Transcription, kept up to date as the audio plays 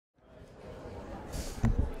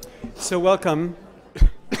So welcome.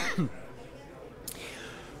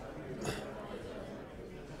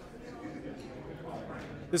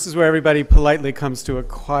 This is where everybody politely comes to a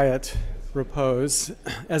quiet repose.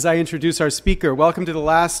 As I introduce our speaker, welcome to the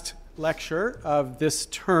last lecture of this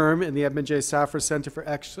term in the Edmund J. Safra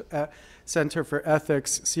Center for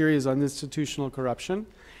Ethics series on institutional corruption.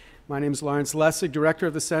 My name is Lawrence Lessig, director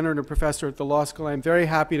of the center and a professor at the law school. I'm very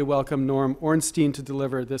happy to welcome Norm Ornstein to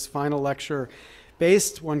deliver this final lecture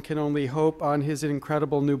based, one can only hope, on his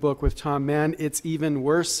incredible new book with Tom Mann, It's Even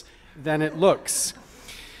Worse Than It Looks.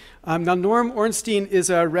 Now, Norm Ornstein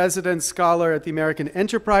is a resident scholar at the American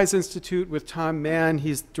Enterprise Institute with Tom Mann.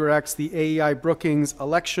 He directs the AEI Brookings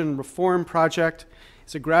Election Reform Project.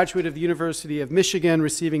 He's a graduate of the University of Michigan,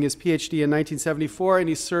 receiving his PhD in 1974, and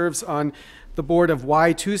he serves on the board of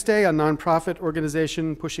Why Tuesday, a nonprofit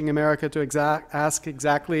organization pushing America to ask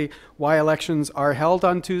exactly why elections are held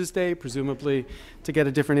on Tuesday, presumably to get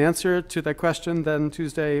a different answer to that question than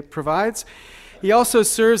Tuesday provides. He also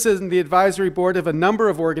serves on the advisory board of a number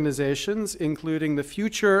of organizations, including the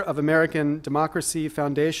Future of American Democracy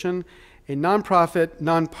Foundation, a nonprofit,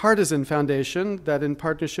 nonpartisan foundation that, in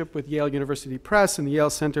partnership with Yale University Press and the Yale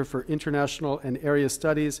Center for International and Area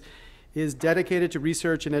Studies, is dedicated to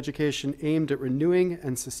research and education aimed at renewing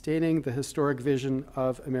and sustaining the historic vision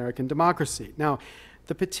of American democracy. Now,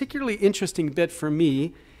 the particularly interesting bit for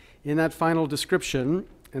me in that final description,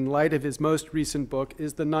 in light of his most recent book,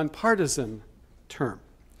 is the nonpartisan term.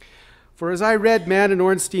 For as I read Mann and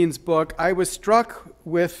Ornstein's book, I was struck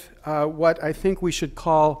with what I think we should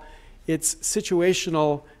call its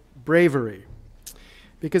situational bravery.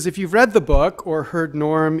 Because if you've read the book or heard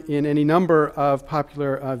Norm in any number of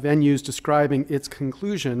popular venues describing its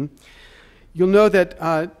conclusion, you'll know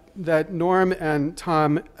that Norm and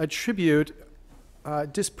Tom attribute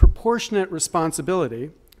disproportionate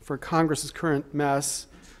responsibility for Congress's current mess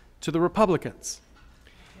to the Republicans.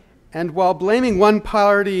 And while blaming one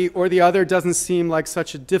party or the other doesn't seem like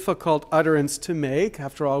such a difficult utterance to make,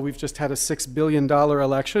 after all, we've just had a $6 billion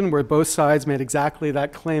election where both sides made exactly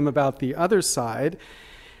that claim about the other side,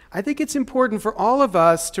 I think it's important for all of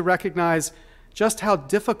us to recognize just how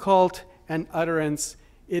difficult an utterance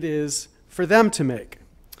it is for them to make.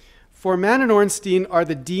 For Mann and Ornstein are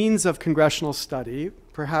the deans of congressional study.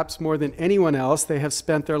 Perhaps more than anyone else, they have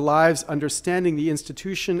spent their lives understanding the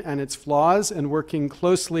institution and its flaws and working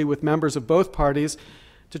closely with members of both parties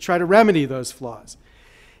to try to remedy those flaws.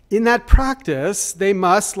 In that practice, they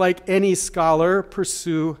must, like any scholar,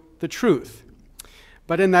 pursue the truth.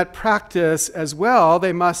 But in that practice as well,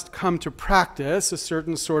 they must come to practice a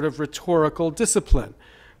certain sort of rhetorical discipline.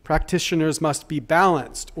 Practitioners must be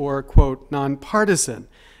balanced or, quote, nonpartisan,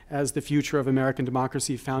 as the Future of American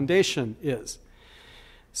Democracy Foundation is.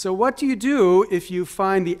 So what do you do if you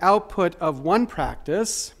find the output of one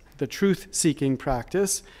practice, the truth-seeking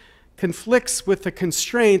practice, conflicts with the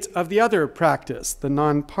constraint of the other practice, the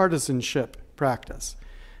nonpartisanship practice?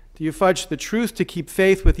 Do you fudge the truth to keep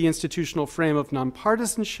faith with the institutional frame of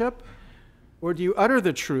nonpartisanship? Or do you utter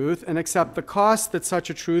the truth and accept the cost that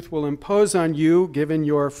such a truth will impose on you, given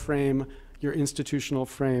your frame, your institutional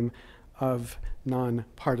frame of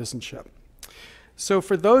nonpartisanship? So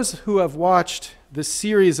for those who have watched the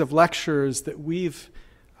series of lectures that we've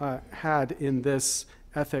had in this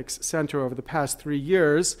ethics center over the past 3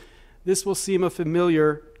 years, this will seem a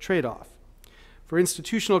familiar trade-off. For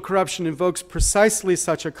institutional corruption invokes precisely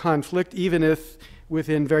such a conflict, even if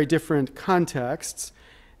within very different contexts.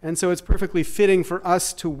 And so it's perfectly fitting for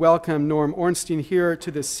us to welcome Norm Ornstein here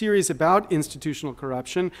to this series about institutional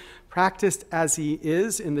corruption, practiced as he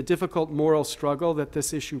is in the difficult moral struggle that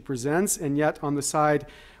this issue presents, and yet on the side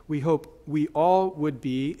we hope we all would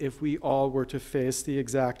be if we all were to face the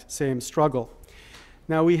exact same struggle.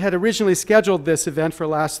 Now, we had originally scheduled this event for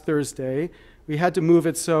last Thursday. We had to move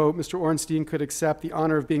it so Mr. Ornstein could accept the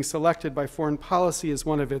honor of being selected by Foreign Policy as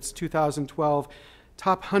one of its 2012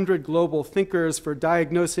 top 100 global thinkers for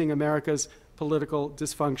diagnosing America's political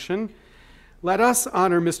dysfunction. Let us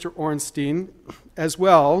honor Mr. Ornstein as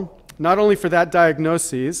well, not only for that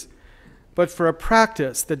diagnosis, but for a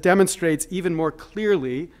practice that demonstrates even more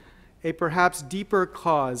clearly a perhaps deeper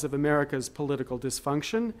cause of America's political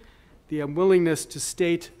dysfunction, the unwillingness to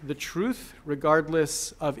state the truth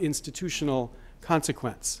regardless of institutional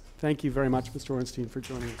consequence. Thank you very much, Mr. Ornstein, for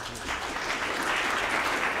joining us tonight.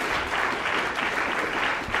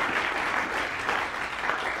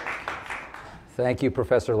 Thank you,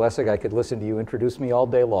 Professor Lessig. I could listen to you introduce me all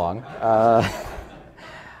day long.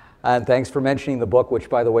 And thanks for mentioning the book, which,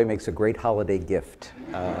 by the way, makes a great holiday gift.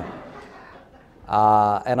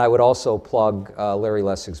 And I would also plug Larry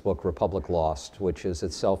Lessig's book, Republic Lost, which is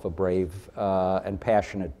itself a brave and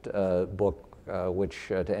passionate book, which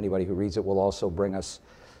to anybody who reads it will also bring us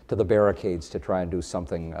to the barricades to try and do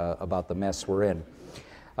something about the mess we're in.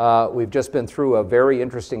 We've just been through a very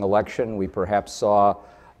interesting election. We perhaps saw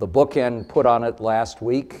the bookend put on it last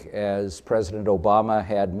week as President Obama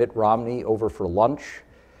had Mitt Romney over for lunch.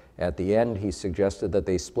 At the end, he suggested that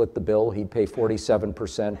they split the bill. He'd pay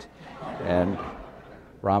 47%, and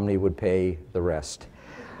Romney would pay the rest.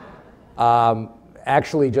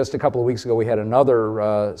 Actually, just a couple of weeks ago, we had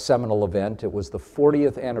another seminal event. It was the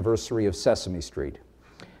 40th anniversary of Sesame Street.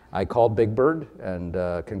 I called Big Bird and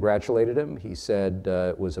congratulated him. He said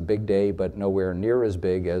it was a big day, but nowhere near as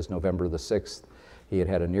big as November the 6th. He had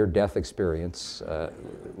had a near-death experience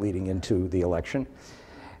leading into the election.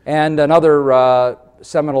 And another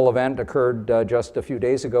seminal event occurred just a few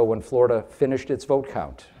days ago when Florida finished its vote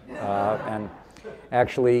count. And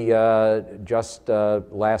actually, just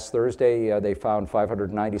last Thursday, they found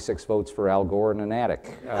 596 votes for Al Gore in an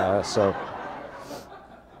attic.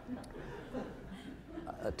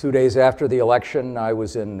 2 days after the election, I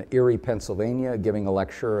was in Erie, Pennsylvania, giving a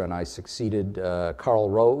lecture, and I succeeded Karl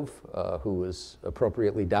Rove, who was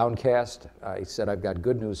appropriately downcast. I said, "I've got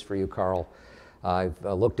good news for you, Karl. I've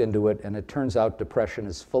looked into it, and it turns out depression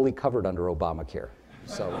is fully covered under Obamacare,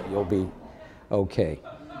 so you'll be okay."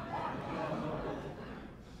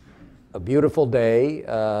 A beautiful day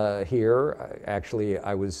here. Actually,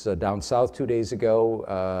 I was down south 2 days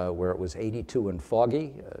ago where it was 82 and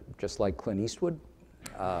foggy, just like Clint Eastwood.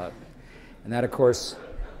 And that, of course,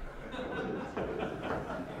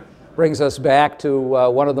 brings us back to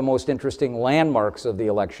one of the most interesting landmarks of the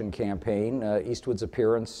election campaign, Eastwood's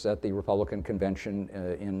appearance at the Republican convention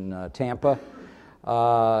in Tampa,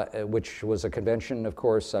 which was a convention, of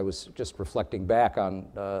course, I was just reflecting back on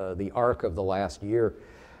the arc of the last year.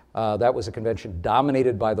 That was a convention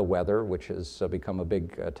dominated by the weather, which has become a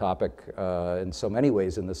big topic in so many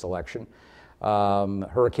ways in this election.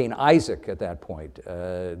 Hurricane Isaac at that point.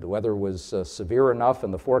 The weather was severe enough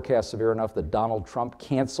and the forecast severe enough that Donald Trump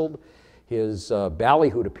canceled his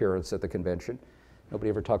ballyhooed appearance at the convention. Nobody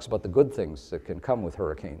ever talks about the good things that can come with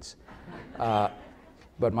hurricanes.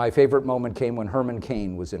 But my favorite moment came when Herman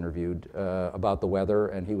Cain was interviewed about the weather,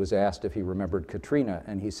 and he was asked if he remembered Katrina,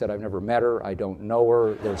 and he said, "I've never met her, I don't know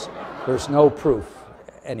her, there's no proof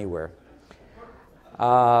anywhere."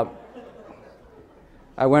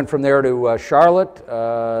 I went from there to Charlotte,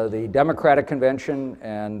 the Democratic convention,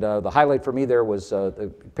 and the highlight for me there was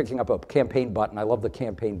picking up a campaign button. I love the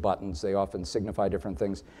campaign buttons. They often signify different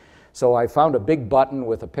things. So I found a big button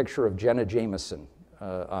with a picture of Jenna Jameson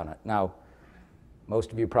on it. Now,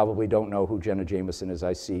 most of you probably don't know who Jenna Jameson is.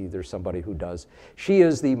 I see there's somebody who does. She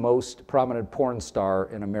is the most prominent porn star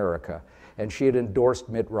in America, and she had endorsed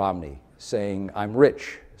Mitt Romney, saying, "I'm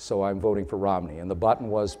rich, so I'm voting for Romney." And the button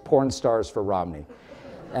was "Porn Stars for Romney."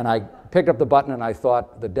 And I picked up the button and I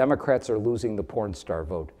thought, the Democrats are losing the porn star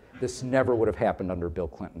vote. This never would have happened under Bill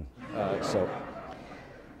Clinton. So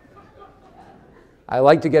I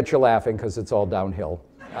like to get you laughing because it's all downhill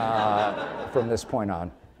from this point on.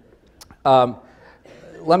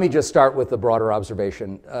 Let me just start with the broader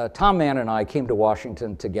observation. Tom Mann and I came to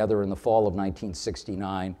Washington together in the fall of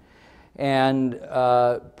 1969. And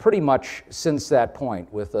pretty much since that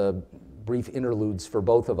point, with brief interludes for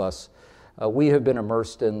both of us, we have been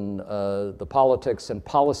immersed in the politics and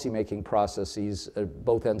policymaking processes at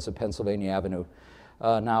both ends of Pennsylvania Avenue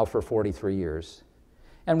now for 43 years.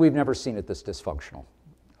 And we've never seen it this dysfunctional.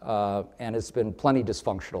 And it's been plenty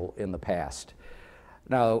dysfunctional in the past.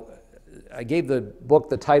 Now, I gave the book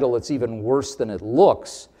the title, "It's Even Worse Than It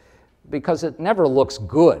Looks," because it never looks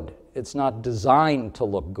good. It's not designed to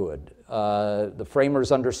look good. The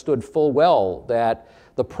framers understood full well that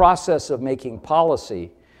the process of making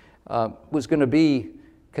policy was going to be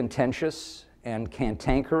contentious and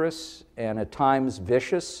cantankerous and at times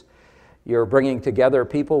vicious. You're bringing together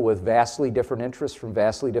people with vastly different interests from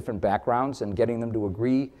vastly different backgrounds and getting them to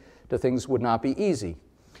agree to things would not be easy.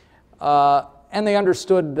 And they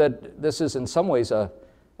understood that this is in some ways a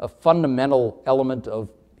fundamental element of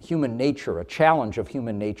human nature, a challenge of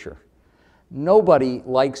human nature. Nobody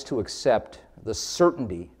likes to accept the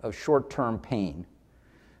certainty of short-term pain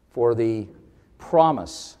for the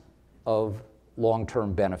promise of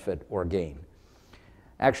long-term benefit or gain.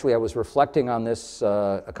 Actually, I was reflecting on this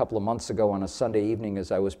a couple of months ago on a Sunday evening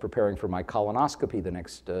as I was preparing for my colonoscopy the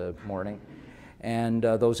next morning. And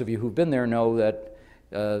those of you who've been there know that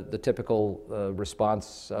the typical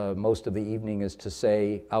response most of the evening is to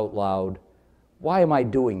say out loud, "Why am I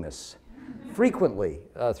doing this? frequently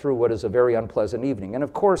through what is a very unpleasant evening. And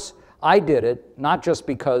of course, I did it not just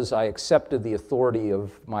because I accepted the authority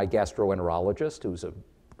of my gastroenterologist, who's a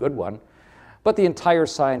good one, but the entire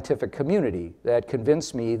scientific community that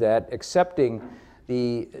convinced me that accepting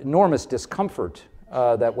the enormous discomfort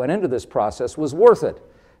that went into this process was worth it,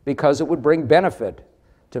 because it would bring benefit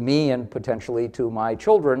to me and potentially to my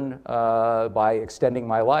children by extending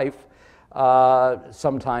my life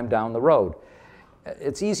sometime down the road.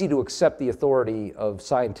 It's easy to accept the authority of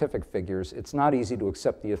scientific figures. It's not easy to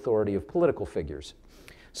accept the authority of political figures.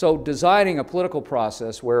 So designing a political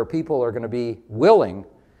process where people are going to be willing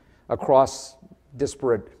across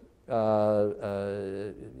disparate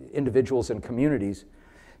individuals and communities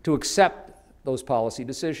to accept those policy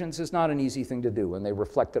decisions is not an easy thing to do, and they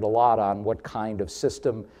reflected a lot on what kind of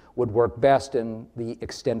system would work best in the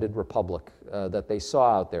extended republic that they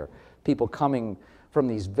saw out there. People coming from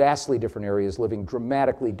these vastly different areas, living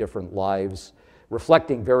dramatically different lives,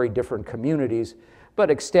 reflecting very different communities, but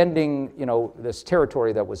extending, this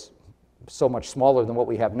territory that was so much smaller than what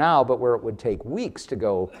we have now, but where it would take weeks to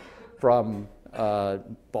go from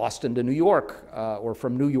Boston to New York, or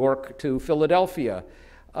from New York to Philadelphia,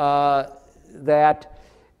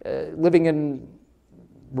 living in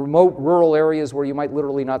remote rural areas where you might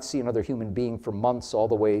literally not see another human being for months, all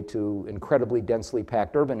the way to incredibly densely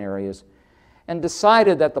packed urban areas, and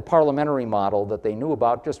decided that the parliamentary model that they knew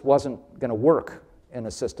about just wasn't going to work in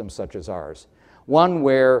a system such as ours. One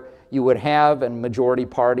where you would have a majority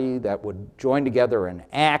party that would join together and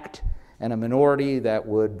act, and a minority that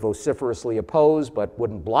would vociferously oppose but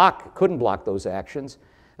couldn't block those actions,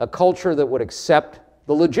 a culture that would accept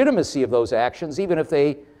the legitimacy of those actions, even if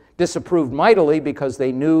they disapproved mightily, because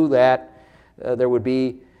they knew that there would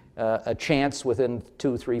be a chance within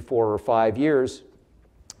 2, 3, 4, or 5 years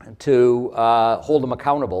to hold them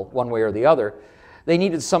accountable one way or the other. They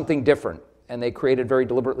needed something different, and they created very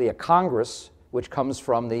deliberately a Congress, which comes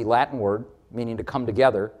from the Latin word meaning to come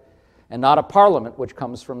together, and not a parliament, which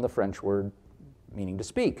comes from the French word meaning to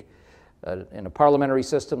speak. In a parliamentary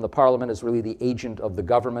system, the parliament is really the agent of the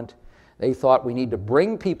government. They thought we need to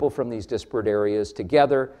bring people from these disparate areas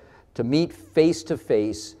together to meet face to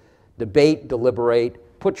face, debate,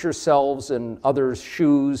 deliberate, put yourselves in others'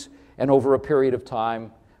 shoes, and over a period of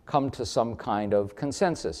time come to some kind of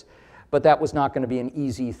consensus. But that was not going to be an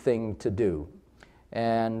easy thing to do.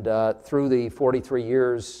 And through the 43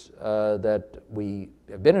 years that we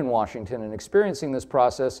have been in Washington and experiencing this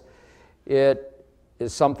process, it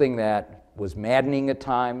is something that was maddening at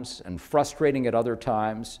times and frustrating at other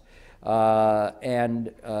times,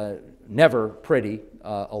 and never pretty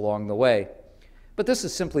along the way. But this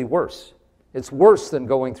is simply worse. It's worse than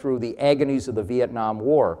going through the agonies of the Vietnam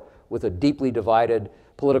War with a deeply divided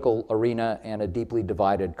political arena and a deeply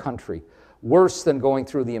divided country. Worse than going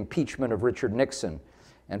through the impeachment of Richard Nixon.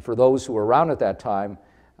 And for those who were around at that time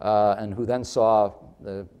and who then saw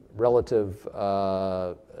the relative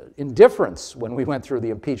indifference when we went through the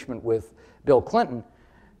impeachment with Bill Clinton,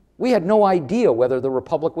 we had no idea whether the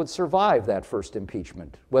Republic would survive that first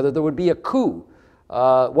impeachment, whether there would be a coup,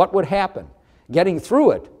 what would happen. Getting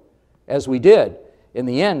through it, as we did, in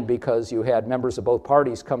the end, because you had members of both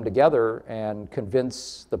parties come together and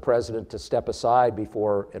convince the president to step aside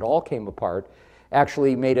before it all came apart,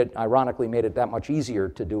 actually ironically made it that much easier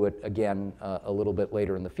to do it again a little bit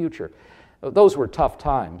later in the future. Those were tough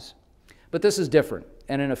times. But this is different.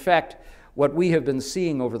 And in effect, what we have been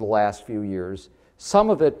seeing over the last few years, some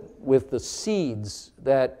of it with the seeds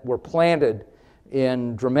that were planted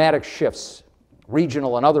in dramatic shifts,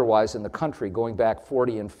 regional and otherwise, in the country going back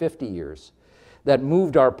 40 and 50 years, that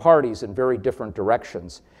moved our parties in very different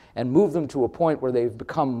directions and moved them to a point where they've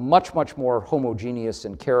become much, much more homogeneous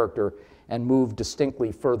in character and moved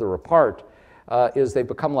distinctly further apart, is they've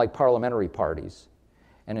become like parliamentary parties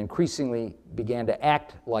and increasingly began to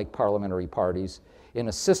act like parliamentary parties in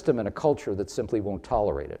a system and a culture that simply won't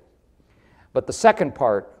tolerate it. But the second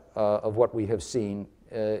part of what we have seen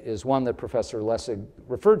is one that Professor Lessig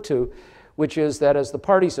referred to, which is that as the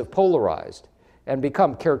parties have polarized and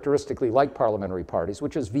become characteristically like parliamentary parties,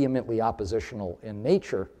 which is vehemently oppositional in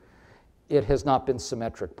nature, it has not been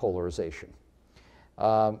symmetric polarization.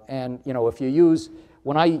 And if you use,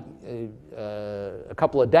 when I, a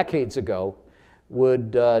couple of decades ago,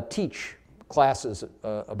 would teach classes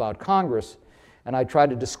about Congress, and I tried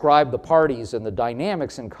to describe the parties and the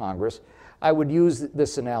dynamics in Congress, I would use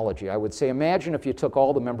this analogy. I would say, imagine if you took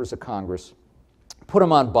all the members of Congress, put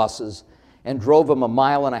them on buses, and drove them 1.5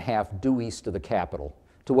 miles due east of the Capitol,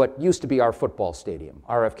 to what used to be our football stadium,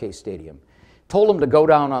 RFK Stadium. Told them to go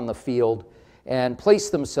down on the field and place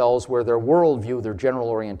themselves where their worldview, their general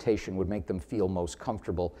orientation would make them feel most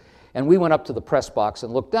comfortable. and we went up to the press box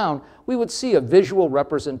and looked down, we would see a visual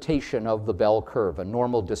representation of the bell curve, a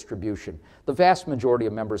normal distribution. The vast majority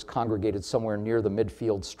of members congregated somewhere near the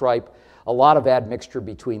midfield stripe, a lot of admixture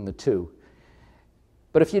between the two.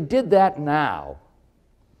 But if you did that now,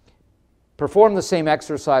 performed the same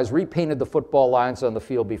exercise, repainted the football lines on the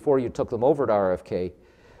field before you took them over to RFK,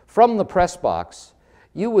 from the press box,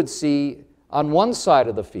 you would see on one side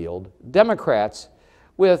of the field Democrats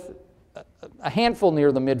with a handful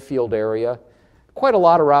near the midfield area, quite a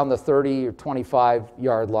lot around the 30 or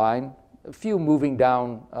 25-yard line, a few moving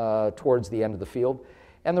down towards the end of the field,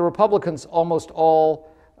 and the Republicans almost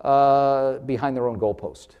all behind their own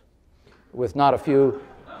goalpost, with not a few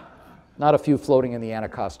floating in the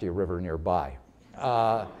Anacostia River nearby.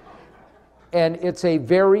 And it's a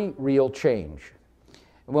very real change.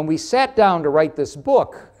 When we sat down to write this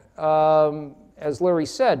book, as Larry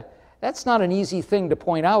said, that's not an easy thing to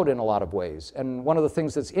point out in a lot of ways. And one of the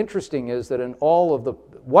things that's interesting is that in all of the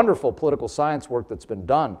wonderful political science work that's been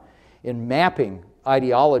done in mapping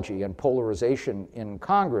ideology and polarization in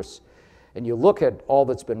Congress, and you look at all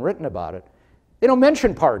that's been written about it, they don't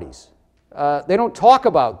mention parties. They don't talk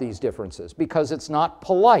about these differences because it's not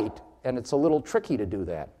polite, and it's a little tricky to do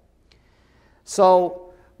that.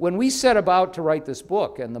 So when we set about to write this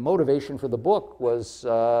book, and the motivation for the book was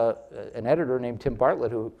an editor named Tim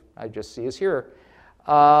Bartlett, who I just see is here,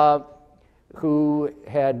 who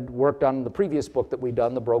had worked on the previous book that we'd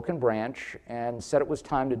done, The Broken Branch, and said it was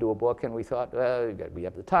time to do a book, and we thought, we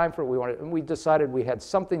have the time for it, and we decided we had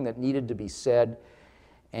something that needed to be said,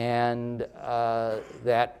 and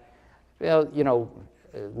that, well, you know,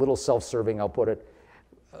 a little self-serving, I'll put it,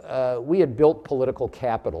 we had built political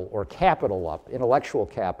capital, or capital up, intellectual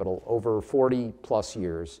capital, over 40 plus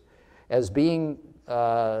years as being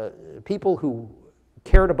people who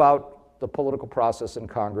cared about the political process in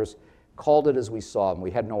Congress, called it as we saw them. We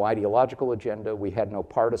had no ideological agenda, we had no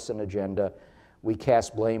partisan agenda. We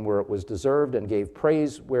cast blame where it was deserved and gave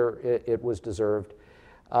praise where it was deserved.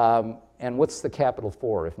 And what's the capital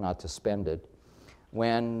for if not to spend it?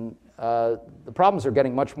 When the problems are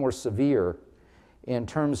getting much more severe in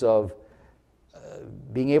terms of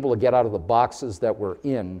being able to get out of the boxes that we're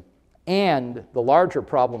in, and the larger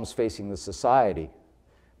problems facing the society,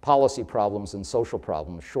 policy problems and social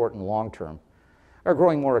problems, short and long term, are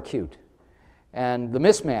growing more acute. And the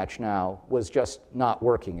mismatch now was just not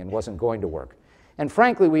working and wasn't going to work. And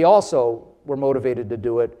frankly, we also were motivated to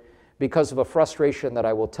do it because of a frustration that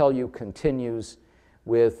I will tell you continues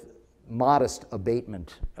with modest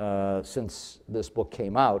abatement since this book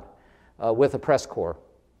came out, with a press corps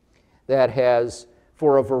that has,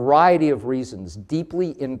 for a variety of reasons,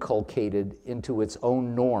 deeply inculcated into its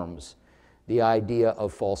own norms the idea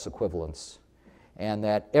of false equivalence, and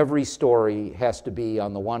that every story has to be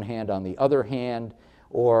on the one hand, on the other hand,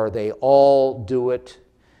 or they all do it,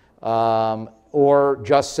 or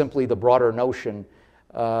just simply the broader notion,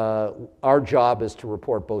 our job is to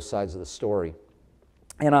report both sides of the story.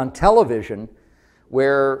 And on television,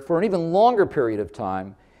 where for an even longer period of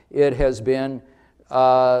time, it has been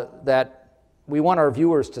that we want our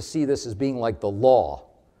viewers to see this as being like the law,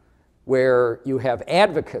 where you have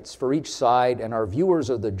advocates for each side and our viewers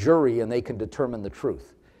are the jury and they can determine the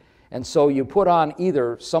truth. And so you put on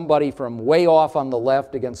either somebody from way off on the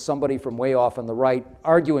left against somebody from way off on the right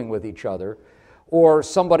arguing with each other, or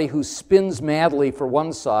somebody who spins madly for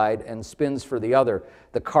one side and spins for the other,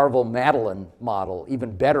 the Carville-Madeline model,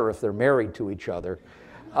 even better if they're married to each other,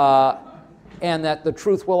 and that the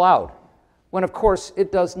truth will out. When of course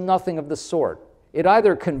it does nothing of the sort. It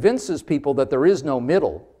either convinces people that there is no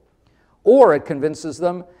middle, or it convinces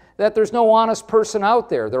them that there's no honest person out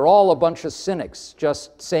there. They're all a bunch of cynics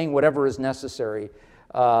just saying whatever is necessary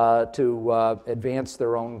to advance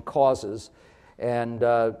their own causes. And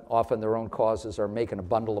often their own causes are making a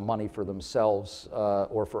bundle of money for themselves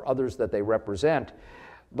or for others that they represent,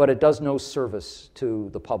 but it does no service to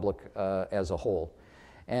the public as a whole.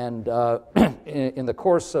 And in the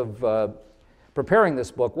course of preparing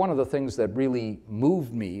this book, one of the things that really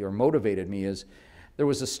moved me or motivated me is there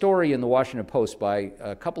was a story in the Washington Post by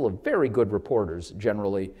a couple of very good reporters,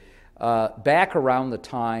 generally, back around the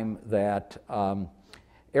time that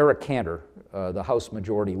Eric Cantor, the House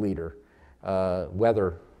Majority Leader,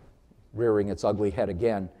 weather rearing its ugly head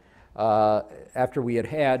again, after we had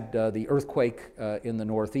had the earthquake in the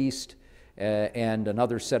Northeast and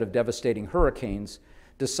another set of devastating hurricanes,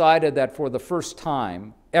 decided that for the first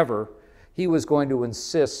time ever, he was going to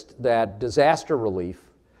insist that disaster relief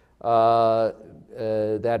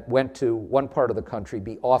that went to one part of the country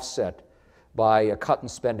be offset by a cut in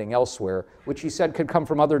spending elsewhere, which he said could come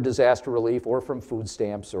from other disaster relief or from food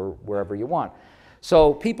stamps or wherever you want.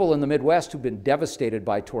 So people in the Midwest who've been devastated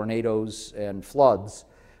by tornadoes and floods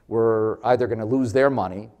were either going to lose their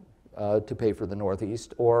money to pay for the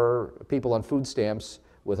Northeast, or people on food stamps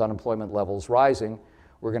with unemployment levels rising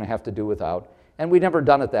were going to have to do without. And we'd never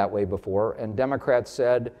done it that way before, and Democrats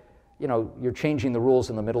said, you know, you're changing the rules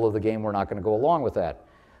in the middle of the game, we're not going to go along with that.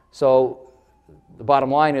 So the bottom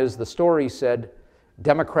line is the story said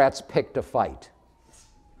Democrats picked a fight.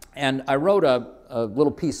 And I wrote a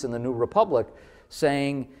little piece in the New Republic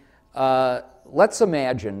saying, let's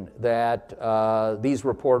imagine that these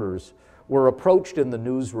reporters were approached in the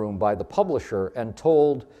newsroom by the publisher and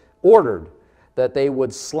ordered that they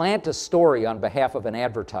would slant a story on behalf of an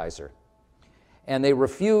advertiser. And they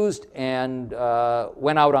refused and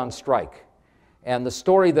went out on strike. And the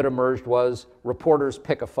story that emerged was, reporters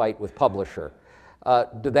pick a fight with publisher.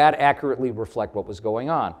 Did that accurately reflect what was going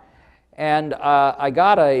on? And I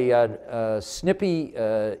got a snippy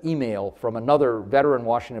email from another veteran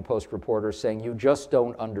Washington Post reporter saying, you just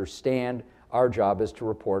don't understand. Our job is to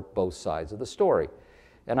report both sides of the story.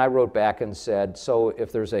 And I wrote back and said, so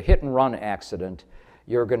if there's a hit and run accident,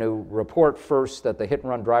 you're going to report first that the hit and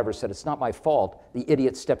run driver said, it's not my fault, the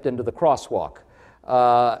idiot stepped into the crosswalk,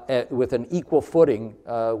 with an equal footing,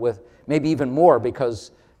 with maybe even more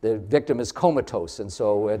because the victim is comatose, and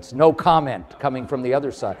so it's no comment coming from the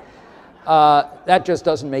other side. That just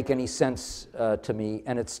doesn't make any sense to me,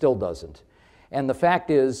 and it still doesn't. And the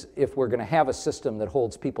fact is, if we're going to have a system that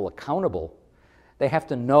holds people accountable, they have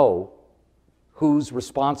to know who's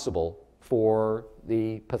responsible for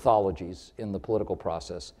the pathologies in the political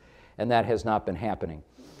process, and that has not been happening.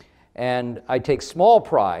 And I take small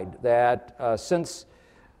pride that since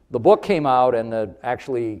the book came out, and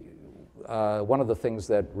actually one of the things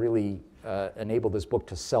that really enabled this book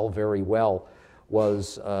to sell very well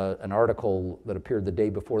was an article that appeared the day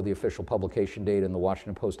before the official publication date in the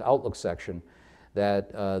Washington Post Outlook section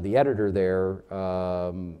that the editor there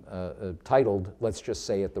titled, let's just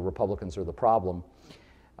say it, "The Republicans Are the Problem,"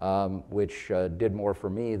 which did more for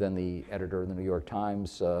me than the editor of the New York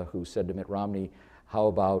Times who said to Mitt Romney, how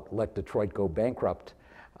about let Detroit go bankrupt?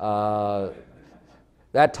 That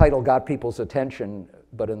title got people's attention,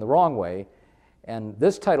 but in the wrong way. And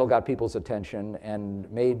this title got people's attention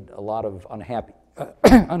and made a lot of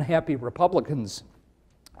unhappy Republicans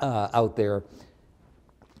out there,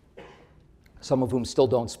 some of whom still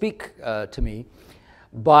don't speak to me,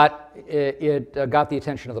 but it got the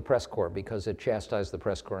attention of the press corps because it chastised the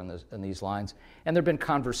press corps in these lines. And there have been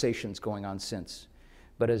conversations going on since.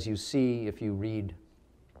 But as you see, if you read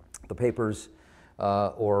the papers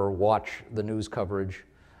or watch the news coverage,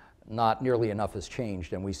 not nearly enough has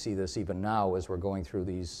changed, and we see this even now as we're going through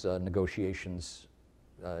these negotiations,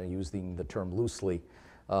 using the term loosely,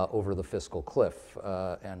 over the fiscal cliff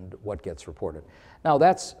and what gets reported. Now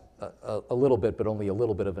that's a little bit, but only a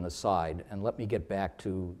little bit of an aside, and let me get back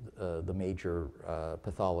to the major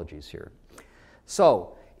pathologies here.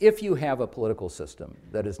 So if you have a political system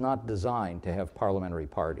that is not designed to have parliamentary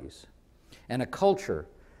parties, and a culture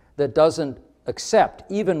that doesn't accept,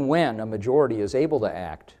 even when a majority is able to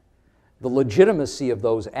act, the legitimacy of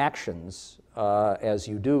those actions, as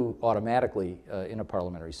you do automatically in a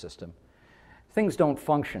parliamentary system, things don't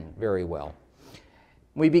function very well.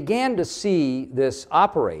 We began to see this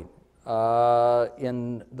operate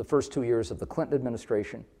in the first 2 years of the Clinton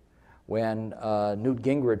administration, when Newt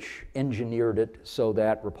Gingrich engineered it so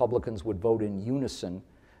that Republicans would vote in unison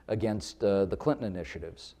against the Clinton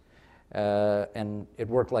initiatives. And it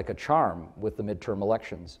worked like a charm with the midterm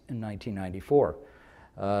elections in 1994.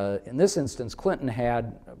 In this instance, Clinton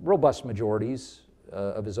had robust majorities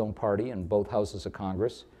of his own party in both houses of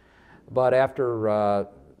Congress, but after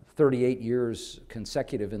 38 years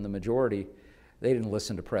consecutive in the majority, they didn't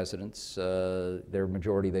listen to presidents. Their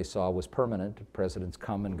majority they saw was permanent. Presidents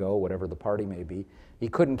come and go, whatever the party may be. He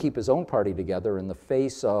couldn't keep his own party together in the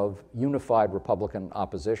face of unified Republican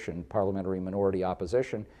opposition, parliamentary minority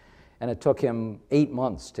opposition, and it took him 8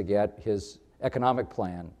 months to get his economic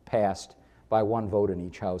plan passed by one vote in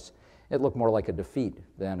each house. It looked more like a defeat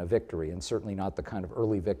than a victory, and certainly not the kind of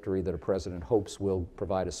early victory that a president hopes will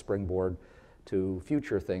provide a springboard to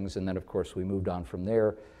future things. And then, of course, we moved on from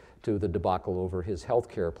there to the debacle over his health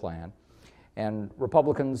care plan. And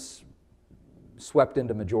Republicans swept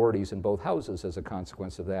into majorities in both houses as a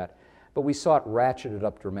consequence of that. But we saw it ratcheted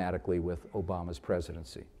up dramatically with Obama's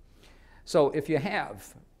presidency. So if you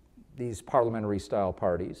have these parliamentary-style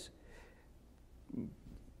parties,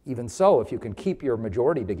 even so, if you can keep your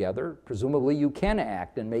majority together, presumably you can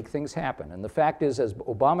act and make things happen. And the fact is, as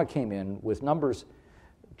Obama came in with numbers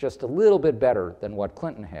just a little bit better than what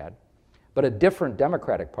Clinton had, but a different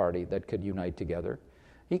Democratic Party that could unite together,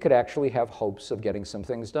 he could actually have hopes of getting some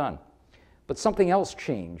things done. But something else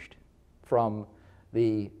changed from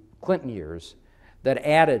the Clinton years that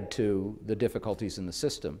added to the difficulties in the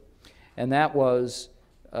system, and that was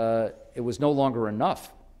it was no longer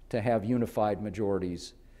enough to have unified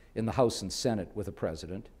majorities in the House and Senate with a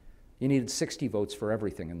president. You needed 60 votes for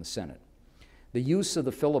everything in the Senate. The use of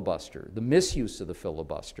the filibuster, the misuse of the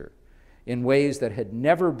filibuster, in ways that had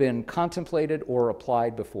never been contemplated or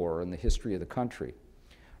applied before in the history of the country,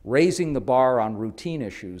 raising the bar on routine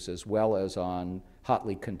issues as well as on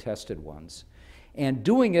hotly contested ones, and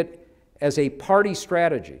doing it as a party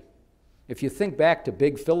strategy. If you think back to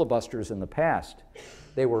big filibusters in the past,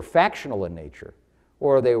 they were factional in nature,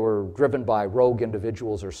 or they were driven by rogue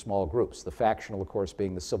individuals or small groups. The factional, of course,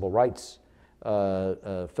 being the civil rights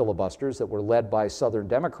filibusters that were led by Southern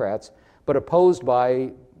Democrats, but opposed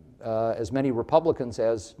by as many Republicans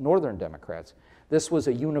as Northern Democrats. This was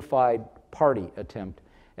a unified party attempt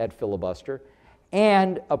at filibuster,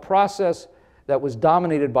 and a process that was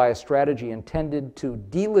dominated by a strategy intended to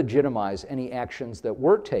delegitimize any actions that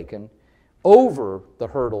were taken over the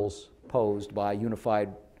hurdles posed by unified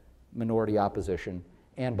minority opposition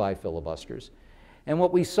and by filibusters. And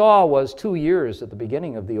what we saw was 2 years at the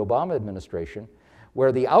beginning of the Obama administration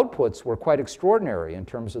where the outputs were quite extraordinary in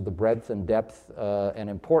terms of the breadth and depth and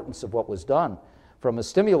importance of what was done, from a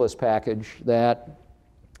stimulus package that,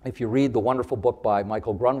 if you read the wonderful book by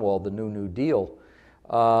Michael Grunwald, The New Deal,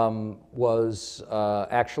 was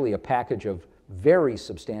actually a package of very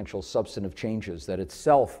substantial substantive changes that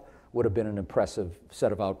itself would have been an impressive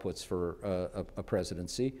set of outputs for a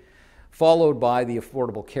presidency, followed by the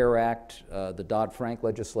Affordable Care Act, the Dodd-Frank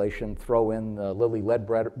legislation, throw in the Lilly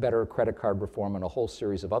Ledbetter credit card reform, and a whole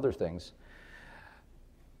series of other things.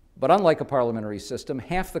 But unlike a parliamentary system,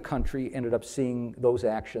 half the country ended up seeing those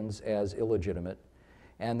actions as illegitimate,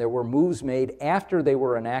 and there were moves made after they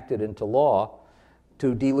were enacted into law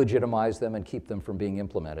to delegitimize them and keep them from being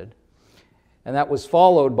implemented. And that was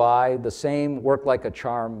followed by the same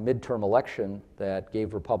work-like-a-charm midterm election that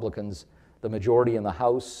gave Republicans the majority in the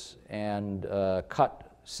House and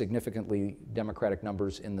cut significantly Democratic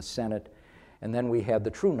numbers in the Senate. And then we had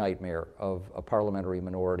the true nightmare of a parliamentary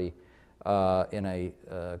minority in a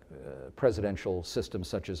presidential system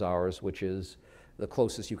such as ours, which is the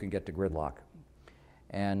closest you can get to gridlock.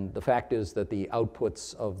 And the fact is that the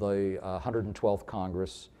outputs of the 112th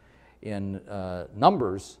Congress in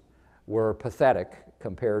numbers were pathetic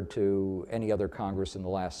compared to any other Congress in the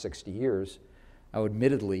last 60 years. Now,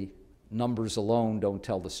 admittedly, numbers alone don't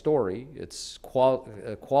tell the story. It's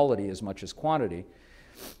quality as much as quantity.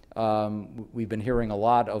 We've been hearing a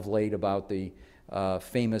lot of late about the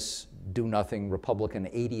famous do-nothing Republican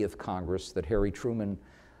 80th Congress that Harry Truman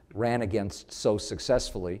ran against so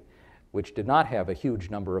successfully, which did not have a huge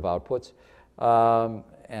number of outputs,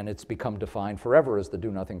 and it's become defined forever as the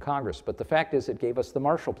do-nothing Congress. But the fact is, it gave us the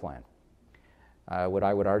Marshall Plan, what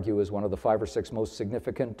I would argue is one of the 5 or 6 most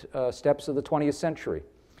significant steps of the 20th century.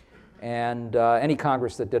 And any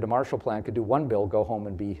Congress that did a Marshall Plan could do one bill, go home,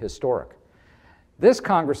 and be historic. This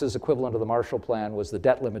Congress's equivalent of the Marshall Plan was the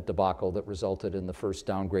debt limit debacle that resulted in the first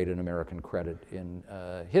downgrade in American credit in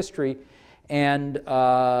history, and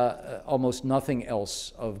almost nothing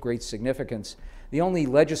else of great significance. The only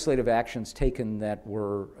legislative actions taken that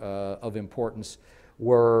were of importance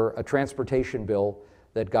were a transportation bill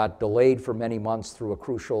that got delayed for many months through a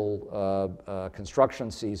crucial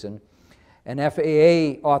construction season, an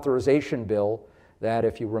FAA authorization bill that,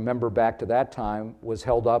 if you remember back to that time, was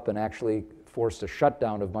held up and actually forced a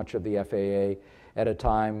shutdown of much of the FAA at a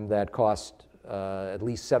time that cost at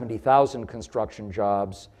least 70,000 construction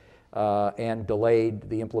jobs and delayed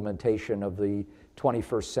the implementation of the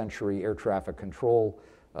 21st century air traffic control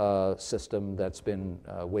system that's been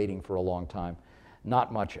waiting for a long time.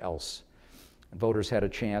 Not much else. Voters had a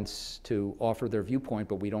chance to offer their viewpoint,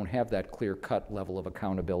 but we don't have that clear-cut level of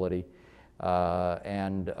accountability.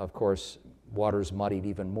 And of course, water's muddied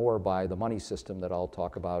even more by the money system that I'll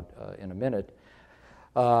talk about in a minute.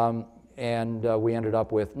 And we ended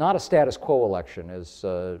up with not a status quo election, as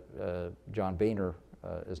John Boehner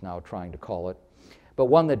is now trying to call it, but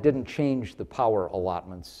one that didn't change the power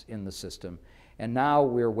allotments in the system. And now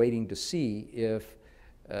we're waiting to see if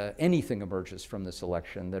anything emerges from this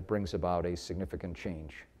election that brings about a significant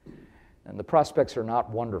change. And the prospects are not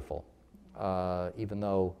wonderful, even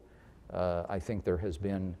though I think there has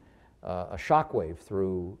been a shockwave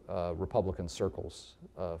through Republican circles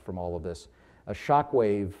from all of this. A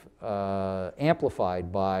shockwave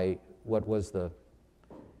amplified by what was the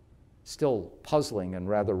still puzzling and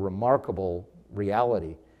rather remarkable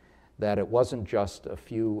reality that it wasn't just a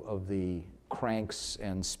few of the cranks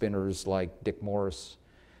and spinners like Dick Morris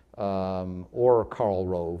or Karl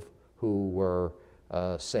Rove, who were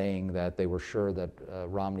saying that they were sure that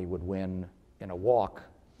Romney would win in a walk.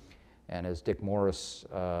 And as Dick Morris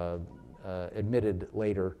admitted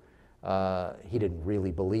later, he didn't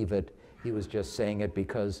really believe it. He was just saying it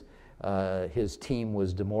because his team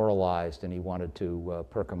was demoralized and he wanted to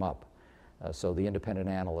perk him up. So the independent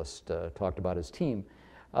analyst talked about his team.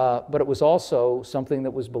 But it was also something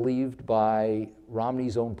that was believed by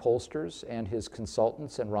Romney's own pollsters and his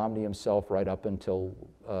consultants and Romney himself right up until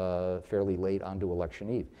fairly late onto election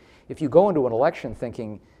eve. If you go into an election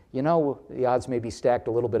thinking, you know, the odds may be stacked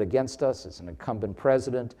a little bit against us, it's an incumbent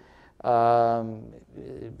president,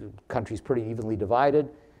 country's pretty evenly divided,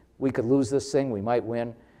 we could lose this thing, we might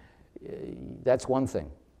win, that's one thing.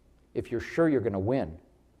 If you're sure you're going to win,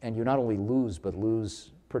 and you not only lose, but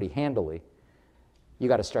lose pretty handily, you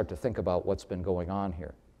got to start to think about what's been going on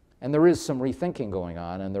here. And there is some rethinking going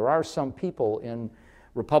on, and there are some people in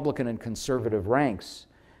Republican and conservative ranks,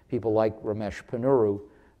 people like Ramesh Ponnuru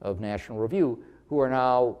of National Review, who are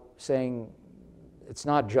now saying it's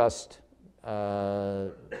not just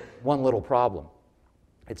one little problem.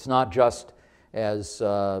 It's not just, as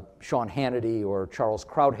Sean Hannity or Charles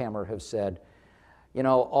Krauthammer have said, you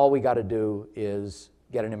know, all we got to do is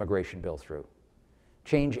get an immigration bill through.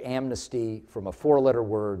 Change amnesty from a 4-letter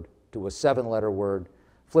word to a 7-letter word,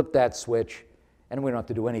 flip that switch, and we don't have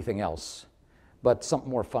to do anything else. But something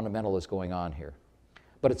more fundamental is going on here.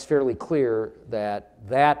 But it's fairly clear that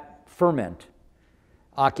that ferment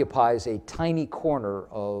occupies a tiny corner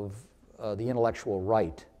of the intellectual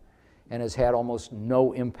right and has had almost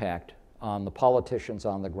no impact on the politicians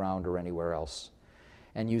on the ground or anywhere else.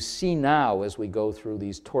 And you see now, as we go through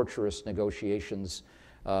these torturous negotiations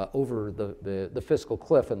over the fiscal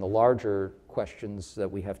cliff and the larger questions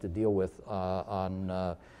that we have to deal with on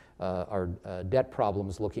our debt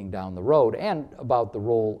problems looking down the road, and about the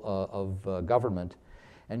role of government.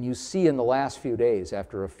 And you see in the last few days,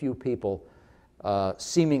 after a few people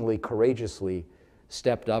seemingly courageously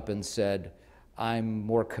stepped up and said, I'm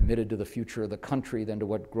more committed to the future of the country than to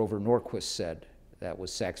what Grover Norquist said. That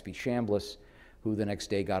was Saxby Chambliss, who the next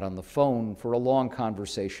day got on the phone for a long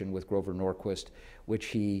conversation with Grover Norquist, which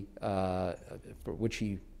he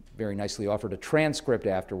very nicely offered a transcript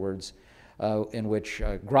afterwards, in which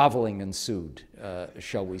groveling ensued,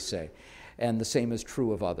 shall we say. And the same is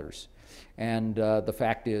true of others. And the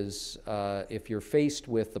fact is, if you're faced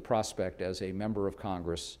with the prospect as a member of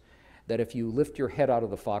Congress that if you lift your head out of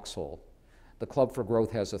the foxhole, the Club for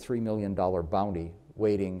Growth has a $3 million bounty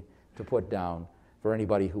waiting to put down for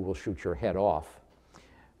anybody who will shoot your head off.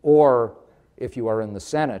 Or if you are in the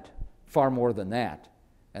Senate, far more than that.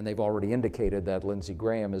 And they've already indicated that Lindsey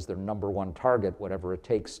Graham is their #1 target, whatever it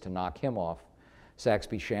takes to knock him off.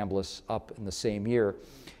 Saxby Chambliss up in the same year.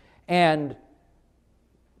 And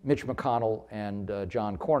Mitch McConnell and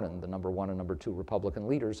John Cornyn, the #1 and #2 Republican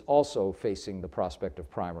leaders, also facing the prospect of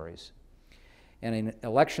primaries. And an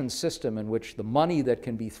election system in which the money that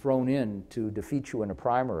can be thrown in to defeat you in a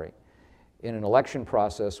primary, in an election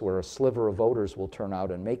process where a sliver of voters will turn out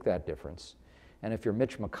and make that difference. And if you're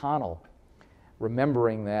Mitch McConnell,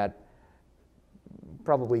 remembering that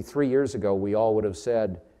probably 3 years ago we all would have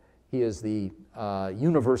said he is the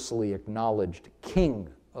universally acknowledged king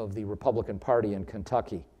of the Republican Party in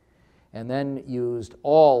Kentucky, and then used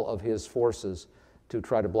all of his forces to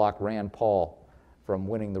try to block Rand Paul from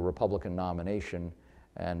winning the Republican nomination,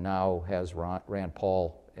 and now has Rand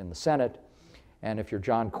Paul in the Senate. And if you're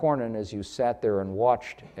John Cornyn, as you sat there and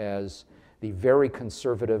watched as the very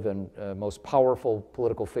conservative and most powerful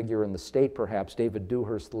political figure in the state, perhaps, David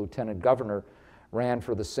Dewhurst, the lieutenant governor, ran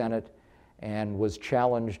for the Senate and was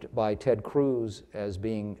challenged by Ted Cruz as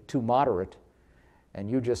being too moderate, and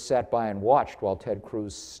you just sat by and watched while Ted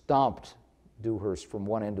Cruz stomped Dewhurst from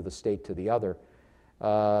one end of the state to the other,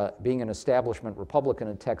 being an establishment Republican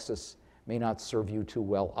in Texas may not serve you too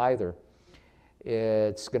well either.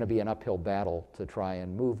 It's going to be an uphill battle to try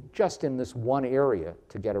and move just in this one area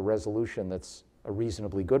to get a resolution that's a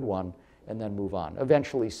reasonably good one and then move on.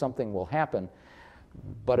 Eventually something will happen,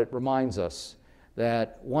 but it reminds us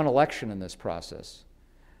that one election in this process,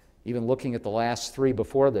 even looking at the last 3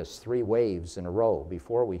 before this, 3 waves in a row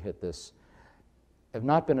before we hit this, have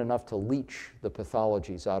not been enough to leach the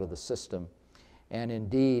pathologies out of the system. And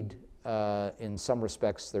indeed, in some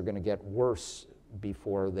respects, they're going to get worse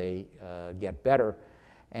before they get better.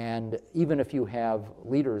 And even if you have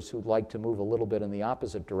leaders who'd like to move a little bit in the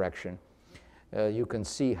opposite direction, you can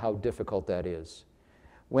see how difficult that is.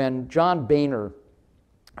 When John Boehner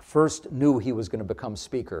first knew he was going to become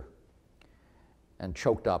Speaker and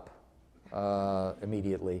choked up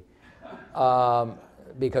immediately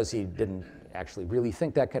because he didn't actually really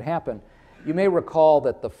think that could happen. You may recall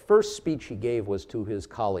that the first speech he gave was to his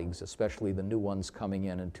colleagues, especially the new ones coming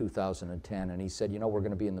in 2010, and he said, you know, we're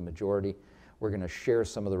going to be in the majority. We're going to share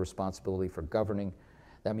some of the responsibility for governing.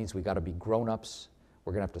 That means we got to be grown-ups.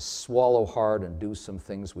 We're going to have to swallow hard and do some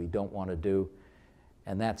things we don't want to do.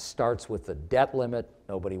 And that starts with the debt limit.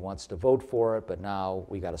 Nobody wants to vote for it, but now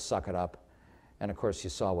we got to suck it up. And of course, you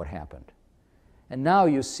saw what happened. And now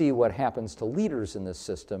you see what happens to leaders in this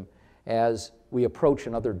system as we approach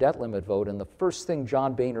another debt limit vote. And the first thing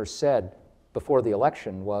John Boehner said before the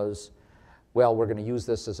election was, well, we're going to use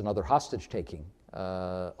this as another hostage-taking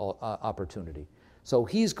opportunity. So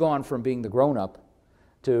he's gone from being the grown-up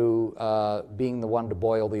to being the one to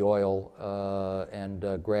boil the oil and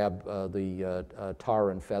grab the tar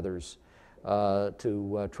and feathers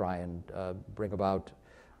to try and bring about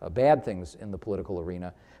bad things in the political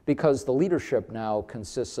arena, because the leadership now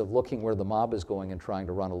consists of looking where the mob is going and trying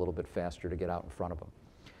to run a little bit faster to get out in front of them.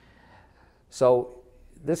 So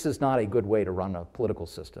this is not a good way to run a political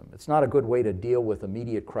system. It's not a good way to deal with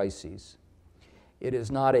immediate crises. It is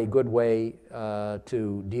not a good way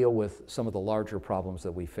to deal with some of the larger problems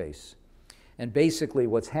that we face. And basically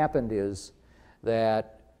what's happened is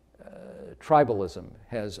that tribalism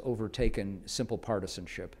has overtaken simple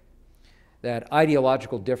partisanship. That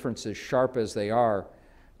ideological differences, sharp as they are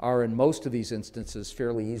in most of these instances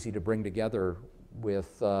fairly easy to bring together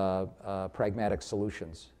with pragmatic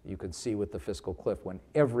solutions. You could see with the fiscal cliff when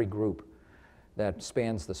every group that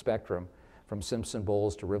spans the spectrum, from Simpson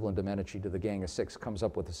Bowles to Rivlin Domenici to the Gang of Six, comes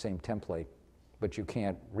up with the same template, but you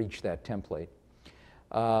can't reach that template.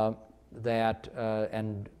 And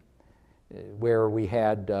where we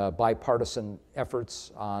had bipartisan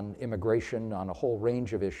efforts on immigration, on a whole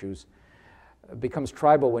range of issues, becomes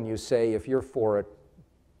tribal when you say, if you're for it,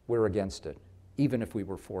 we're against it, even if we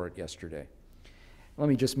were for it yesterday. Let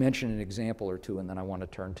me just mention an example or two, and then I want to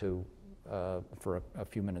turn to, for a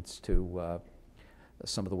few minutes, to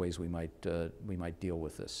some of the ways we might deal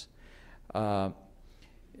with this. I'll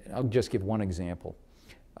just give one example.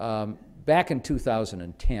 Back in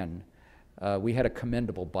 2010, we had a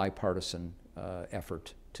commendable bipartisan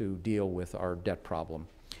effort to deal with our debt problem,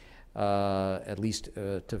 at least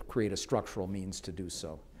to create a structural means to do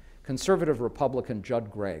so. Conservative Republican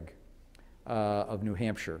Judd Gregg of New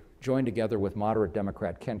Hampshire joined together with moderate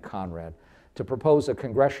Democrat Kent Conrad to propose a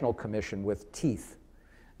congressional commission with teeth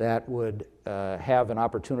that would have an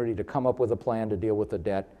opportunity to come up with a plan to deal with the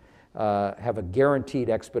debt, have a guaranteed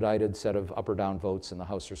expedited set of up or down votes in the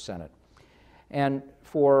House or Senate. And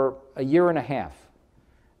for a year and a half,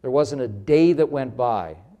 there wasn't a day that went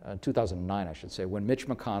by, 2009 I should say, when Mitch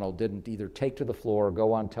McConnell didn't either take to the floor or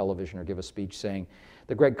go on television or give a speech saying,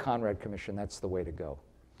 the Gregg Conrad Commission, that's the way to go.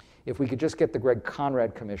 If we could just get the Gregg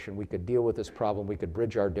Conrad Commission, we could deal with this problem, we could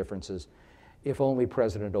bridge our differences. If only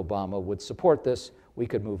President Obama would support this, we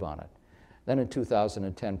could move on it. Then in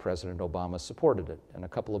 2010, President Obama supported it, and a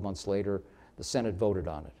couple of months later, the Senate voted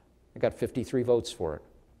on it. It got 53 votes for it.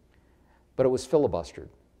 But it was filibustered,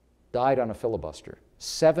 died on a filibuster.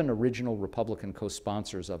 7 original Republican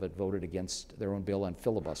co-sponsors of it voted against their own bill and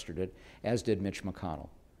filibustered it, as did Mitch McConnell.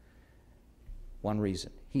 One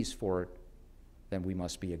reason, he's for it, then we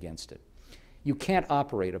must be against it. You can't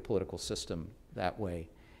operate a political system that way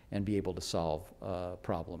and be able to solve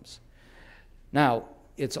problems. Now,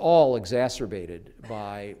 it's all exacerbated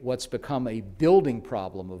by what's become a building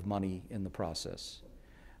problem of money in the process.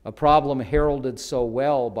 A problem heralded so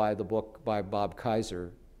well by the book by Bob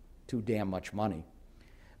Kaiser, Too Damn Much Money,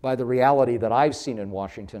 by the reality that I've seen in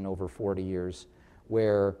Washington over 40 years,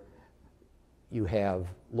 where you have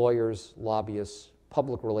lawyers, lobbyists,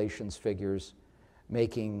 public relations figures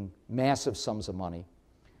making massive sums of money,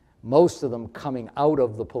 most of them coming out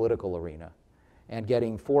of the political arena and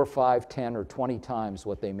getting 4, 5, 10, or 20 times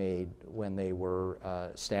what they made when they were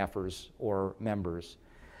staffers or members.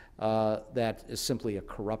 That is simply a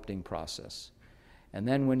corrupting process. And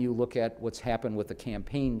then when you look at what's happened with the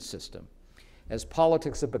campaign system, as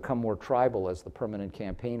politics have become more tribal, as the permanent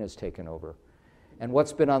campaign has taken over, and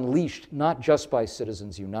what's been unleashed not just by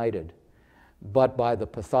Citizens United, but by the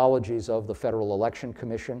pathologies of the Federal Election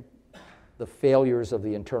Commission, the failures of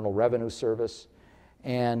the Internal Revenue Service,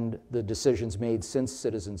 and the decisions made since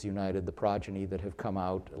Citizens United, the progeny that have come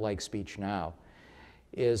out, like Speech Now,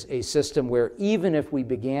 is a system where even if we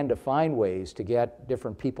began to find ways to get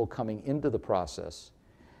different people coming into the process,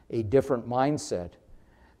 a different mindset,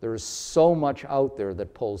 there is so much out there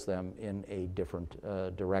that pulls them in a different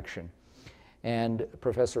direction. And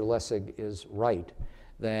Professor Lessig is right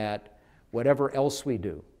that whatever else we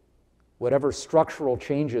do, whatever structural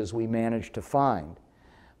changes we manage to find,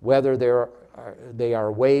 whether they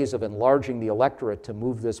are ways of enlarging the electorate to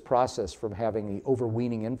move this process from having the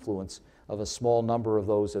overweening influence of a small number of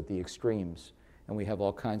those at the extremes, and we have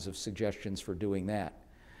all kinds of suggestions for doing that,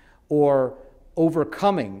 or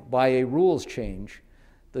overcoming by a rules change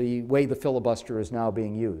the way the filibuster is now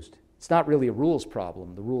being used. It's not really a rules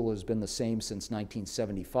problem. The rule has been the same since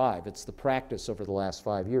 1975. It's the practice over the last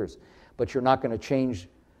 5 years. But you're not going to change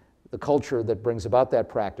the culture that brings about that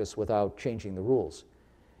practice without changing the rules.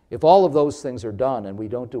 If all of those things are done and we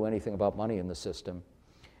don't do anything about money in the system,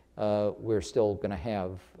 we're still going to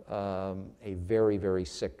have a very, very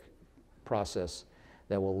sick process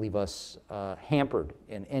that will leave us hampered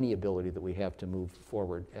in any ability that we have to move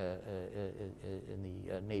forward in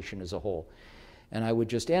the nation as a whole. And I would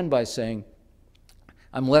just end by saying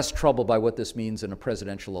I'm less troubled by what this means in a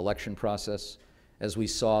presidential election process. As we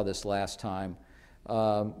saw this last time,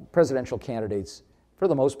 presidential candidates, for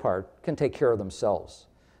the most part, can take care of themselves.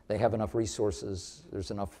 They have enough resources,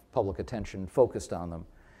 there's enough public attention focused on them.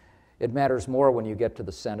 It matters more when you get to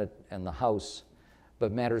the Senate and the House,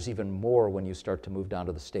 but matters even more when you start to move down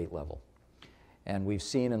to the state level. And we've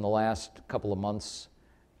seen in the last couple of months,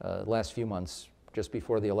 last few months, just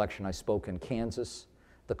before the election, I spoke in Kansas.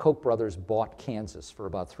 The Koch brothers bought Kansas for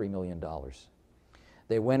about $3 million.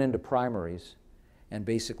 They went into primaries and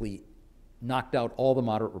basically knocked out all the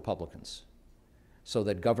moderate Republicans so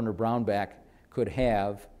that Governor Brownback could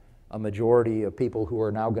have a majority of people who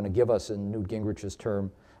are now going to give us, in Newt Gingrich's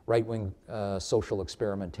term, right-wing social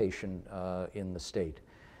experimentation in the state.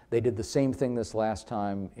 They did the same thing this last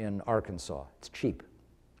time in Arkansas. It's cheap.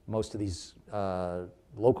 Most of these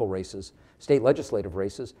local races, state legislative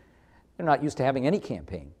races, they're not used to having any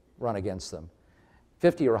campaign run against them.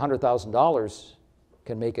 $50,000 or $100,000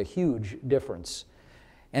 can make a huge difference.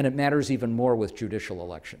 And it matters even more with judicial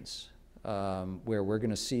elections, where we're going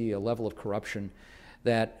to see a level of corruption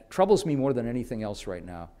that troubles me more than anything else right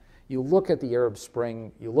now. You look at the Arab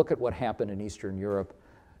Spring, you look at what happened in Eastern Europe,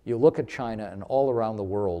 you look at China and all around the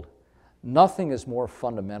world, nothing is more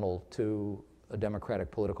fundamental to a democratic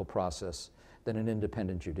political process than an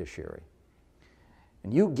independent judiciary.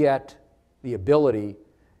 And you get the ability,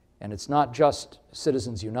 and it's not just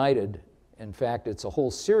Citizens United, in fact, it's a whole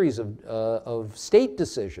series of state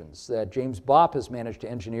decisions that James Bopp has managed to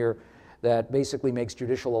engineer that basically makes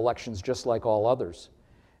judicial elections just like all others.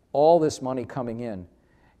 All this money coming in,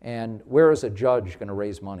 and where is a judge going to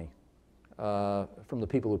raise money? From the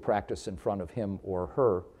people who practice in front of him or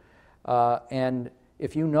her. And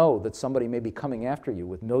if you know that somebody may be coming after you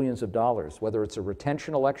with millions of dollars, whether it's a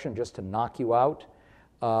retention election just to knock you out,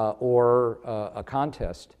 or a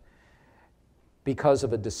contest, because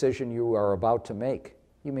of a decision you are about to make,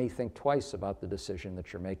 you may think twice about the decision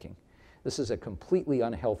that you're making. This is a completely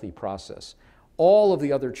unhealthy process. All of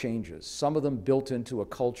the other changes, some of them built into a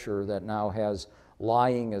culture that now has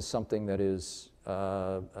lying as something that is,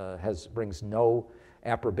 brings no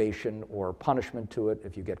approbation or punishment to it.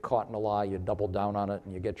 If you get caught in a lie, you double down on it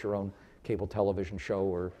and you get your own cable television show,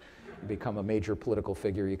 or you become a major political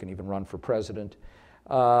figure. You can even run for president.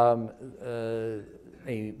 A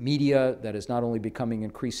media that is not only becoming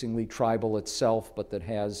increasingly tribal itself, but that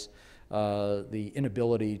has the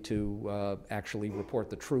inability to actually report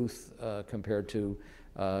the truth compared to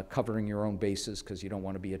covering your own bases because you don't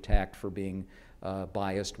want to be attacked for being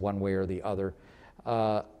biased one way or the other.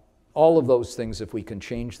 All of those things, if we can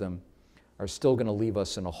change them, are still going to leave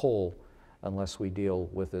us in a hole unless we deal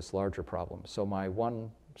with this larger problem. So my one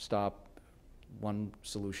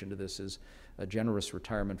solution to this is a generous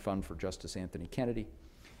retirement fund for Justice Anthony Kennedy.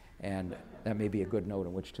 And that may be a good note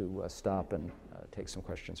on which to stop and take some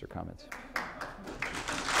questions or comments.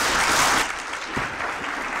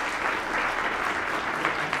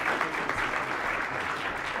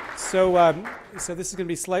 So this is going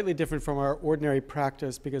to be slightly different from our ordinary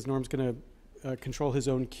practice because Norm's going to control his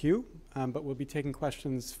own cue, but we'll be taking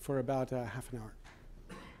questions for about half an hour.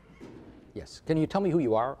 Yes. Can you tell me who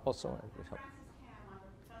you are also?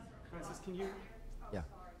 Francis, can you? Yeah.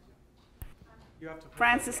 You have to.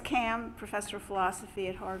 Francis Cam, professor of philosophy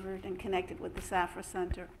at Harvard and connected with the Safra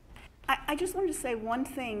Center. I just wanted to say one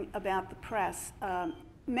thing about the press.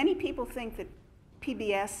 Many people think that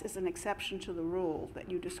PBS is an exception to the rule that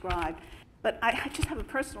you described, but I just have a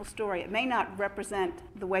personal story. It may not represent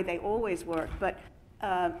the way they always work, but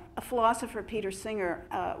a philosopher, Peter Singer,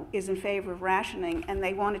 is in favor of rationing, and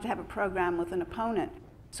they wanted to have a program with an opponent.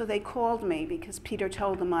 So they called me because Peter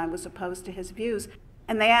told them I was opposed to his views.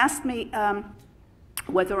 And they asked me,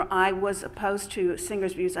 whether I was opposed to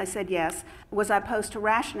Singer's views. I said yes. Was I opposed to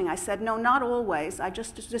rationing? I said no, not always. I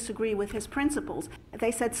just disagree with his principles.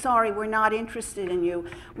 They said, sorry, we're not interested in you.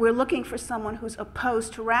 We're looking for someone who's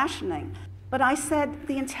opposed to rationing. But I said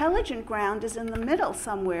the intelligent ground is in the middle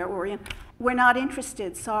somewhere, or we're not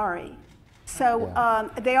interested, sorry. So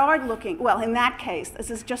they are looking, well, in that case,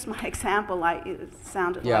 this is just my example. It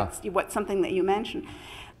sounded like something that you mentioned.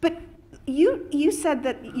 But you said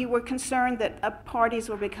that you were concerned that parties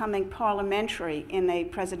were becoming parliamentary in a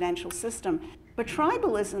presidential system. But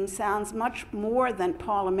tribalism sounds much more than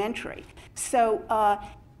parliamentary. So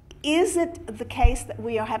is it the case that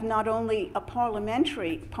we have not only a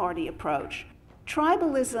parliamentary party approach?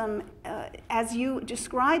 Tribalism, as you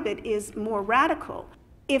describe it, is more radical.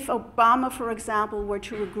 If Obama, for example, were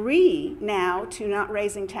to agree now to not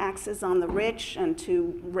raising taxes on the rich and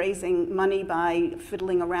to raising money by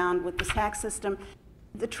fiddling around with the tax system,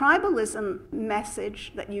 the tribalism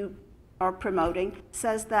message that you are promoting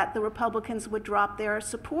says that the Republicans would drop their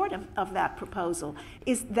support of that proposal.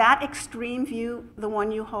 Is that extreme view the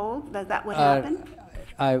one you hold, that that would happen?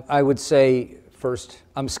 I would say, first,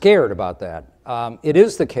 I'm scared about that. It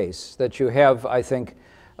is the case that you have, I think,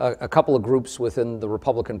 a couple of groups within the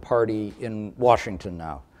Republican Party in Washington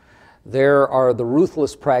now. There are the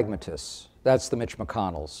ruthless pragmatists, that's the Mitch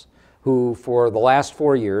McConnells, who for the last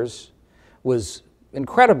 4 years was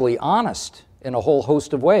incredibly honest in a whole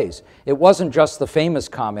host of ways. It wasn't just the famous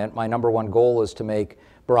comment, my #1 goal is to make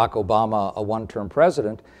Barack Obama a one-term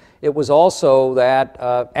president. It was also that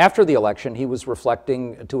after the election, he was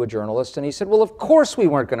reflecting to a journalist, and he said, well, of course we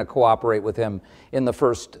weren't going to cooperate with him in the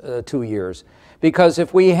first 2 years. Because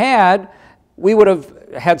if we had, we would have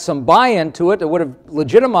had some buy-in to it. It would have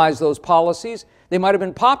legitimized those policies. They might have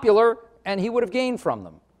been popular, and he would have gained from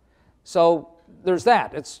them. So there's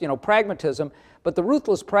that. It's, pragmatism. But the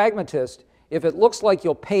ruthless pragmatist, if it looks like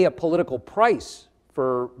you'll pay a political price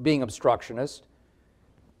for being obstructionist,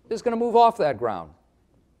 is going to move off that ground.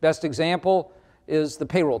 Best example is the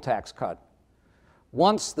payroll tax cut.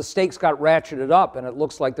 Once the stakes got ratcheted up and it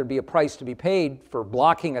looks like there'd be a price to be paid for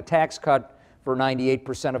blocking a tax cut for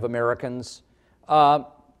 98% of Americans,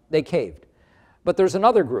 they caved. But there's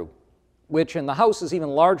another group, which in the House is even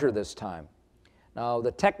larger this time. Now,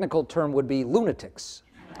 the technical term would be lunatics.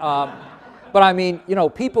 But I mean,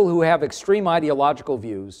 people who have extreme ideological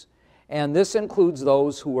views, and this includes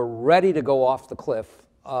those who were ready to go off the cliff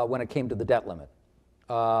when it came to the debt limit.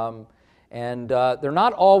 They're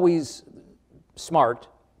not always smart.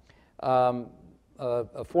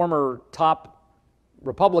 A former top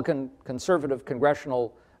Republican conservative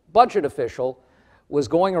congressional budget official was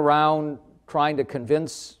going around trying to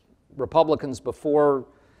convince Republicans before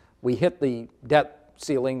we hit the debt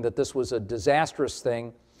ceiling that this was a disastrous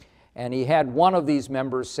thing. And he had one of these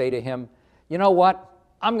members say to him, you know what?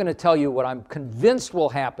 I'm going to tell you what I'm convinced will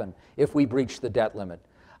happen if we breach the debt limit.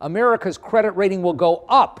 America's credit rating will go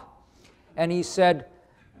up. And he said,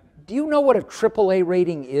 do you know what a AAA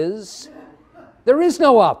rating is? There is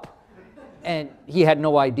no up. And he had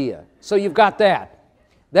no idea. So you've got that.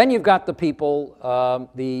 Then you've got the people,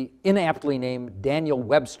 the inaptly named Daniel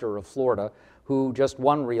Webster of Florida, who just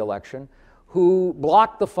won re-election, who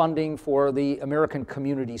blocked the funding for the American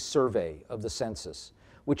Community Survey of the census,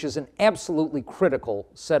 which is an absolutely critical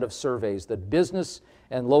set of surveys that business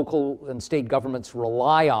and local and state governments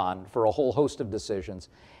rely on for a whole host of decisions.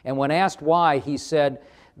 And when asked why, he said,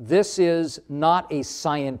 this is not a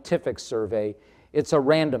scientific survey, it's a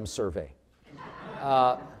random survey.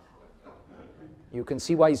 You can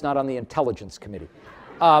see why he's not on the Intelligence Committee.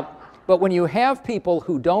 But when you have people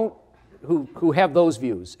who have those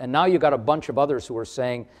views, and now you've got a bunch of others who are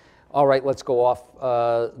saying, all right, let's go off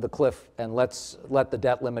the cliff and let's let the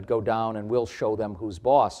debt limit go down and we'll show them who's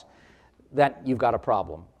boss, that you've got a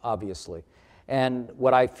problem, obviously. And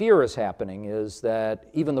what I fear is happening is that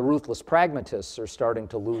even the ruthless pragmatists are starting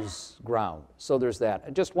to lose ground. So there's that.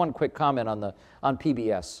 And just one quick comment on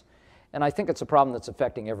PBS. And I think it's a problem that's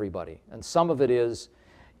affecting everybody. And some of it is,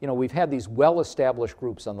 we've had these well-established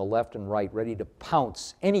groups on the left and right ready to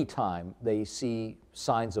pounce anytime they see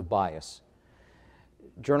signs of bias.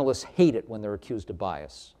 Journalists hate it when they're accused of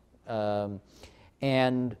bias.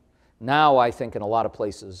 And now I think in a lot of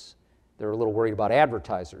places, they're a little worried about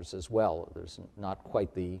advertisers as well. There's not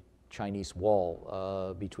quite the Chinese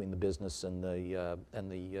wall between the business and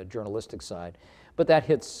the journalistic side. But that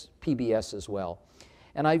hits PBS as well.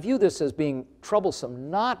 And I view this as being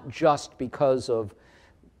troublesome, not just because of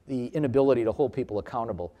the inability to hold people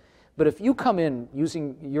accountable, but if you come in,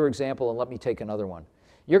 using your example, and let me take another one,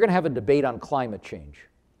 you're going to have a debate on climate change.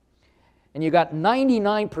 And you got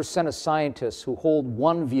 99% of scientists who hold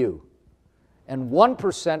one view, and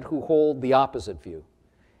 1% who hold the opposite view.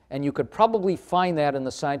 And you could probably find that in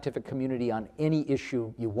the scientific community on any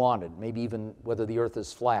issue you wanted, maybe even whether the Earth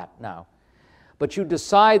is flat now. But you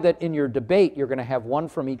decide that in your debate you're going to have one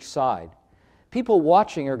from each side. People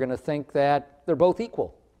watching are going to think that they're both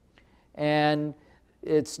equal. And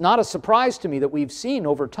it's not a surprise to me that we've seen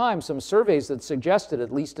over time some surveys that suggested,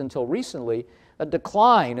 at least until recently, a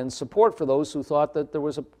decline in support for those who thought that there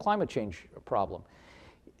was a climate change problem.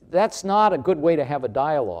 That's not a good way to have a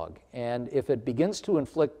dialogue. And if it begins to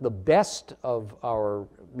inflict the best of our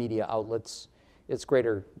media outlets, it's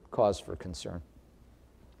greater cause for concern.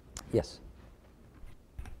 Yes?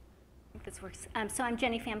 I think this works. So I'm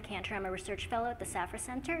Jenny Pham Cantor. I'm a research fellow at the Safra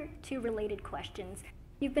Center. Two related questions.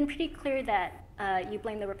 You've been pretty clear that you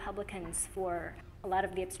blame the Republicans for a lot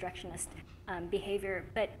of the obstructionist behavior.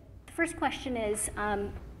 But the first question is,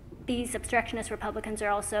 these obstructionist Republicans are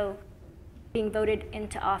also being voted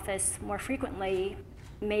into office more frequently.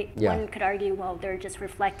 One could argue, well, they're just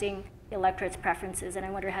reflecting the electorate's preferences, and I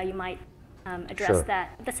wonder how you might address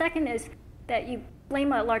that. The second is that you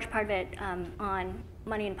blame a large part of it on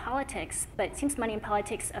money in politics, but it seems money in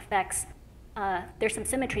politics affects, there's some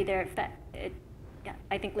symmetry there.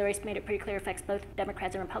 I think Larry's made it pretty clear, affects both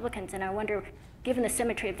Democrats and Republicans, and I wonder, given the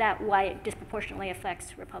symmetry of that, why it disproportionately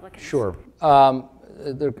affects Republicans. Sure. There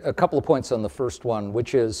are a couple of points on the first one,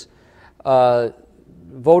 which is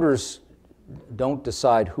voters don't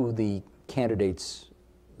decide who the candidates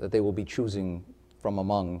that they will be choosing from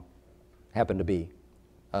among happen to be,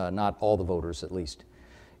 not all the voters at least.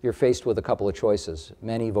 You're faced with a couple of choices.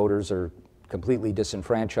 Many voters are completely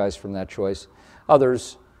disenfranchised from that choice.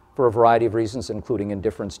 Others, for a variety of reasons, including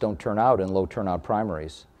indifference, don't turn out in low turnout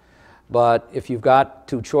primaries. But if you've got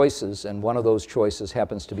two choices and one of those choices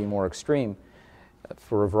happens to be more extreme,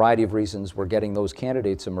 for a variety of reasons we're getting those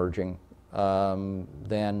candidates emerging,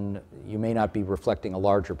 then you may not be reflecting a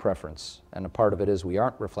larger preference. And a part of it is we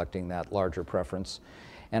aren't reflecting that larger preference.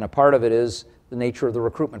 And a part of it is the nature of the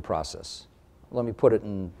recruitment process. Let me put it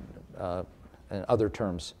in other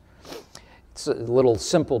terms. It's a little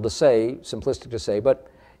simple to say, simplistic to say, but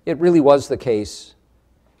it really was the case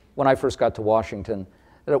when I first got to Washington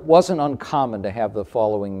that it wasn't uncommon to have the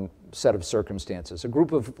following set of circumstances. A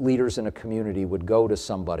group of leaders in a community would go to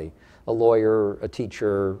somebody, a lawyer, a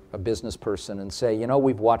teacher, a business person, and say, you know,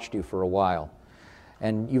 we've watched you for a while,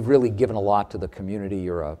 and you've really given a lot to the community.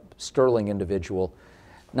 You're a sterling individual.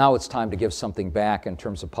 Now it's time to give something back in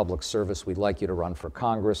terms of public service. We'd like you to run for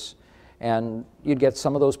Congress. And you'd get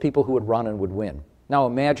some of those people who would run and would win. Now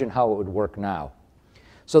imagine how it would work now.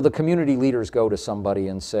 So the community leaders go to somebody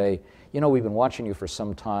and say, you know, we've been watching you for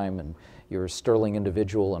some time, and you're a sterling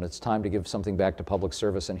individual, and it's time to give something back to public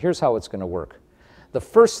service, and here's how it's going to work. The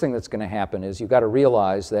first thing that's going to happen is you've got to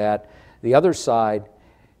realize that the other side,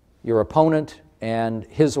 your opponent and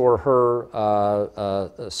his or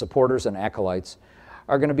her supporters and acolytes,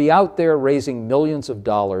 are going to be out there raising millions of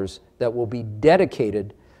dollars that will be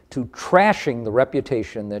dedicated to trashing the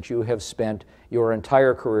reputation that you have spent your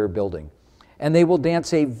entire career building. And they will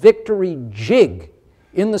dance a victory jig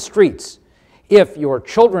in the streets if your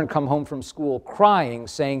children come home from school crying,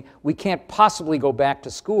 saying, we can't possibly go back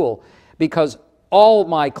to school because all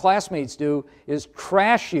my classmates do is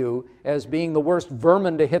trash you as being the worst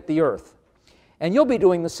vermin to hit the earth. And you'll be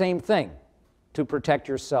doing the same thing to protect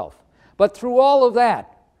yourself. But through all of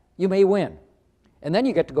that, you may win. And then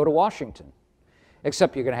you get to go to Washington.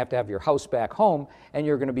 Except you're going to have your house back home, and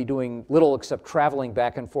you're going to be doing little except traveling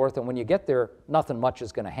back and forth, and when you get there, nothing much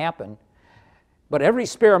is going to happen. But every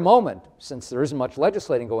spare moment, since there isn't much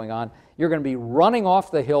legislating going on, you're going to be running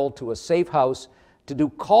off the Hill to a safe house to do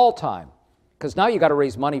call time. Because now you got to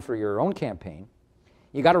raise money for your own campaign.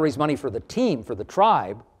 You got to raise money for the team, for the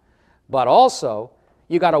tribe. But also,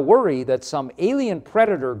 you got to worry that some alien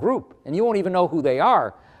predator group, and you won't even know who they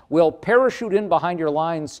are, will parachute in behind your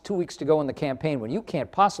lines 2 weeks to go in the campaign when you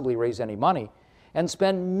can't possibly raise any money and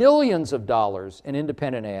spend millions of dollars in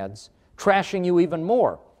independent ads, trashing you even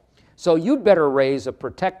more. So you'd better raise a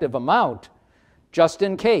protective amount just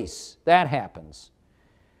in case that happens.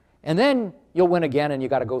 And then you'll win again, and you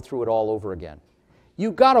got to go through it all over again.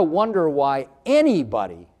 You've got to wonder why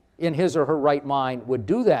anybody in his or her right mind would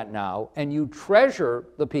do that now, and you treasure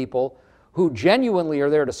the people who genuinely are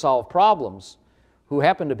there to solve problems, who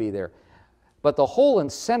happen to be there. But the whole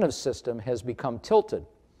incentive system has become tilted.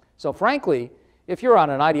 So frankly, if you're on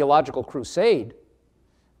an ideological crusade,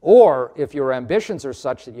 or if your ambitions are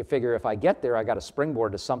such that you figure if I get there, I got to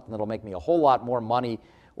springboard to something that'll make me a whole lot more money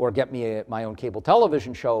or get me my own cable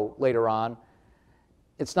television show later on,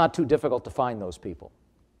 it's not too difficult to find those people.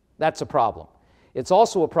 That's a problem. It's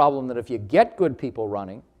also a problem that if you get good people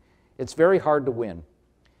running, It's very hard to win.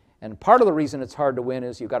 And part of the reason it's hard to win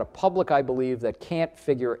is you've got a public, I believe, that can't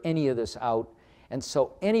figure any of this out. And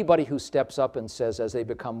so anybody who steps up and says, as they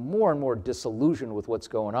become more and more disillusioned with what's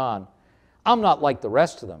going on, I'm not like the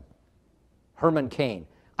rest of them. Herman Cain.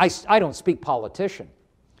 I don't speak politician.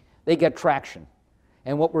 They get traction.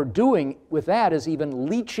 And what we're doing with that is even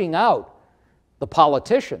leaching out the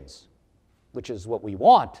politicians, which is what we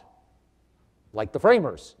want, like the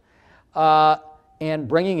framers, and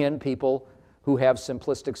bringing in people who have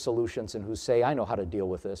simplistic solutions and who say, I know how to deal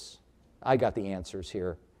with this. I got the answers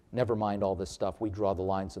here. Never mind all this stuff. We draw the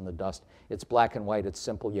lines in the dust. It's black and white. It's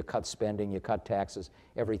simple. You cut spending. You cut taxes.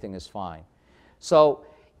 Everything is fine. So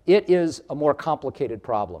it is a more complicated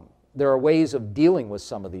problem. There are ways of dealing with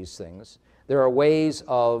some of these things. There are ways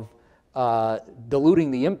of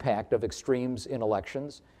diluting the impact of extremes in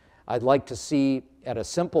elections. I'd like to see, at a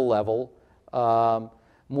simple level,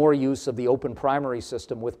 more use of the open primary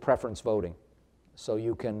system with preference voting. So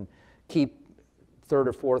you can keep third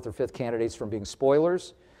or fourth or fifth candidates from being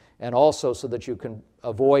spoilers, and also so that you can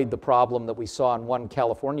avoid the problem that we saw in one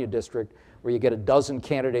California district where you get a dozen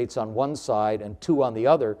candidates on one side and 2 on the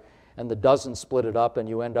other, and the dozen split it up, and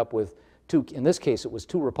you end up with 2, in this case it was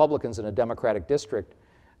 2 Republicans in a Democratic district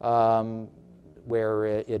where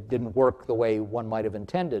it didn't work the way one might have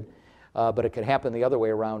intended, but it could happen the other way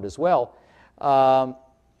around as well.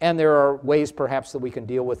 And there are ways perhaps that we can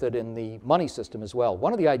deal with it in the money system as well.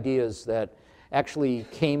 One of the ideas that actually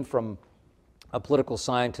came from a political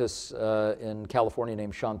scientist in California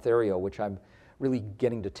named Sean Theriot, which I'm really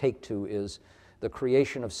getting to take to, is the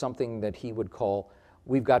creation of something that he would call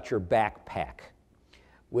We've Got Your Back PAC,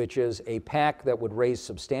 which is a PAC that would raise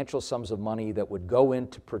substantial sums of money that would go in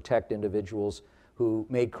to protect individuals who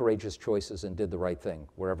made courageous choices and did the right thing,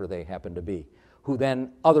 wherever they happen to be, who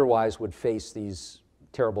then otherwise would face these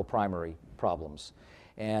terrible primary problems.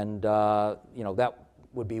 And you know, that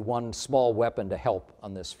would be one small weapon to help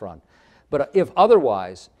on this front. But if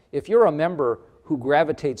otherwise, if you're a member who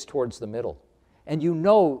gravitates towards the middle, and you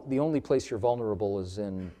know the only place you're vulnerable is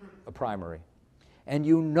in a primary, and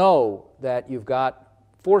you know that you've got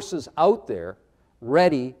forces out there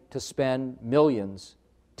ready to spend millions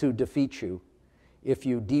to defeat you if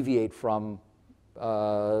you deviate from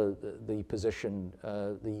the position,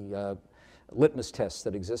 the litmus tests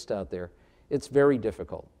that exist out there, it's very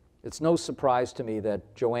difficult. It's no surprise to me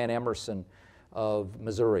that Joanne Emerson of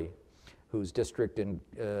Missouri, whose district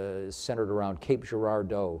is centered around Cape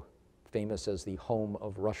Girardeau, famous as the home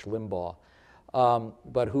of Rush Limbaugh,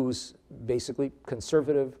 but who's basically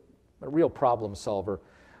conservative, a real problem solver,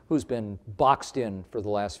 who's been boxed in for the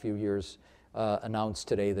last few years, announced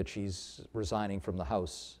today that she's resigning from the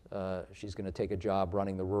House. She's going to take a job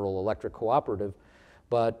running the Rural Electric Cooperative,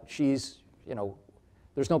 but she's, you know,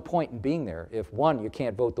 there's no point in being there if, one, you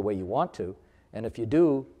can't vote the way you want to, and if you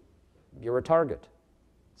do, you're a target.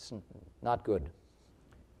 It's not good.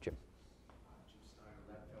 Jim.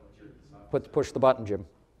 Push the button, Jim.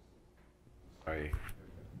 Sorry.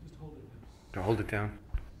 To hold it down?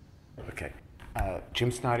 Okay.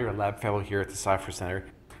 Jim Snyder, a lab fellow here at the Cypher Center.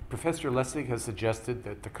 Professor Lessig has suggested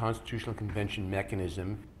that the Constitutional Convention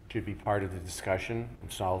mechanism should be part of the discussion in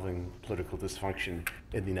solving political dysfunction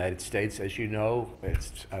in the United States. As you know,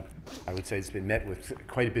 I would say it's been met with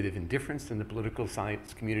quite a bit of indifference in the political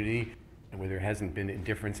science community, and where there hasn't been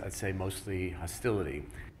indifference, I'd say mostly hostility.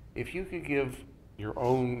 If you could give your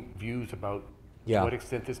own views about to what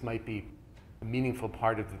extent this might be a meaningful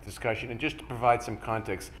part of the discussion, and just to provide some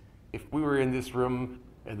context, if we were in this room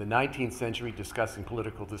in the 19th century discussing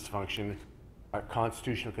political dysfunction, our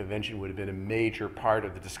Constitutional Convention would have been a major part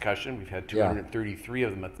of the discussion. We've had 233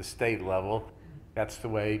 of them at the state level. That's the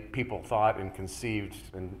way people thought and conceived.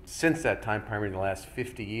 And since that time, primarily in the last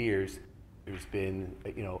 50 years, there's been,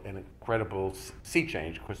 you know, an incredible sea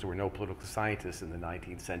change. Of course, there were no political scientists in the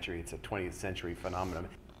 19th century. It's a 20th century phenomenon.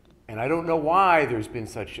 And I don't know why there's been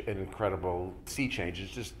such an incredible sea change.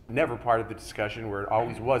 It's just never part of the discussion where it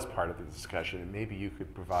always was part of the discussion. And maybe you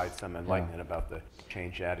could provide some enlightenment about the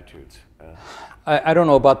changed attitudes. I don't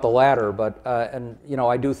know about the latter, but, and you know,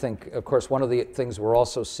 I do think, of course, one of the things we're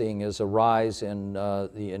also seeing is a rise in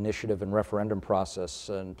the initiative and referendum process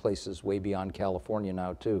in places way beyond California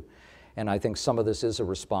now, too. And I think some of this is a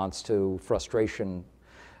response to frustration.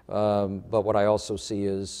 But what I also see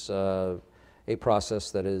is a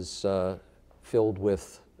process that is filled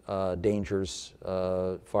with dangers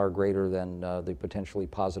far greater than the potentially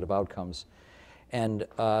positive outcomes. And,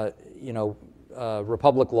 you know,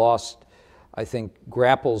 Republic Lost, I think,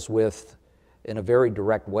 grapples with, in a very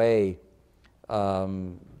direct way,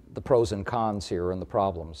 the pros and cons here and the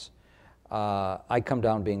problems. I come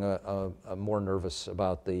down being more nervous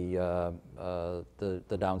about the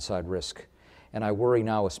downside risk. And I worry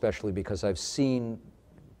now, especially because I've seen,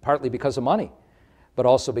 partly because of money, but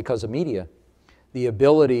also because of media, the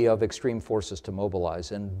ability of extreme forces to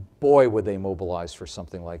mobilize. And boy, would they mobilize for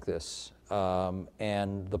something like this.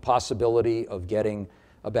 And the possibility of getting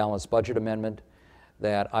a balanced budget amendment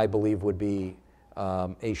that I believe would be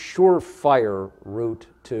a surefire route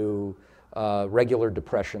to regular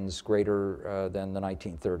depressions greater than the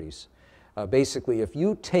 1930s. Basically, if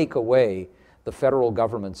you take away the federal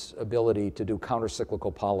government's ability to do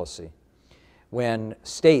countercyclical policy, when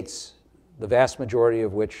states, the vast majority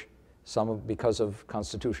of which, because of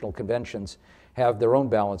constitutional conventions, have their own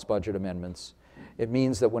balanced budget amendments, it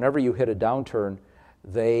means that whenever you hit a downturn,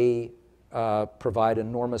 they provide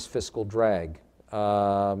enormous fiscal drag.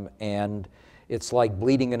 And it's like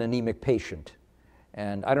bleeding an anemic patient.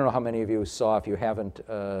 And I don't know how many of you saw, if you haven't,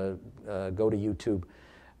 go to YouTube.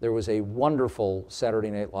 There was a wonderful Saturday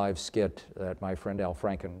Night Live skit that my friend Al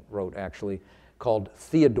Franken wrote, actually, called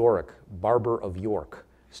Theodoric, Barber of York,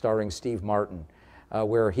 starring Steve Martin,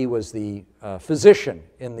 where he was the physician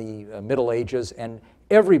in the Middle Ages, and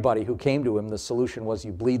everybody who came to him, the solution was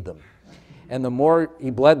you bleed them. And the more he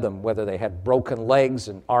bled them, whether they had broken legs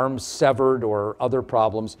and arms severed or other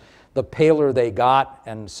problems, the paler they got,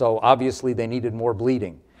 and so obviously they needed more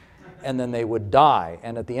bleeding. And then they would die.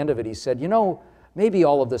 And at the end of it, he said, you know, maybe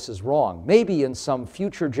all of this is wrong. Maybe in some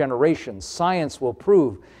future generations, science will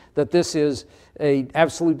prove that this is an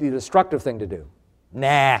absolutely destructive thing to do.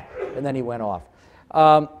 Nah. And then he went off.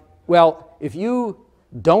 Well, if you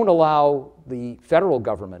don't allow the federal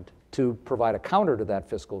government to provide a counter to that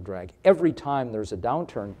fiscal drag, every time there's a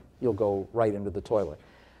downturn, you'll go right into the toilet.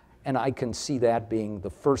 And I can see that being the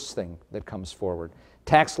first thing that comes forward.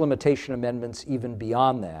 Tax limitation amendments even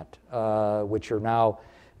beyond that, which are now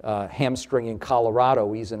hamstringing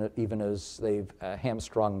Colorado even as they've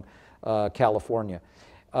hamstrung California.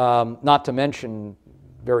 Not to mention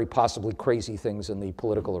very possibly crazy things in the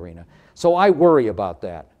political arena. So I worry about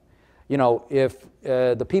that. You know, if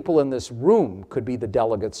the people in this room could be the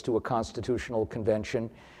delegates to a constitutional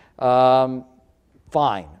convention,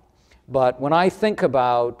 fine. But when I think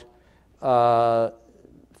about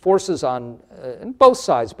forces on both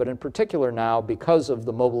sides, but in particular now, because of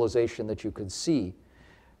the mobilization that you could see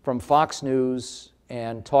from Fox News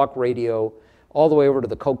and talk radio all the way over to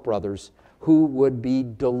the Koch brothers, who would be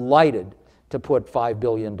delighted to put $5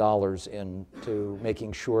 billion into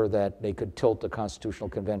making sure that they could tilt the Constitutional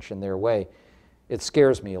Convention their way, it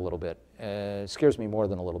scares me a little bit. It scares me more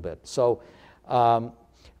than a little bit. So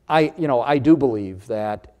I do believe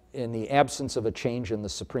that in the absence of a change in the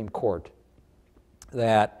Supreme Court,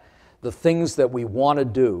 that the things that we want to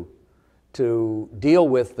do to deal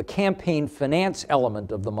with the campaign finance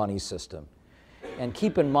element of the money system, and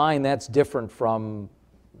keep in mind that's different from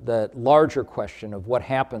the larger question of what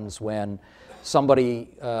happens when somebody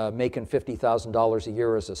making $50,000 a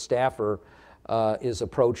year as a staffer is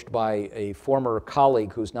approached by a former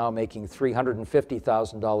colleague who's now making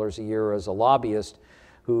 $350,000 a year as a lobbyist,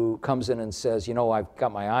 who comes in and says, you know, I've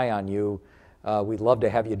got my eye on you. We'd love to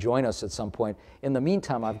have you join us at some point. In the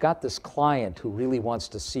meantime, I've got this client who really wants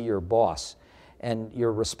to see your boss. And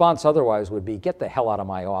your response otherwise would be, get the hell out of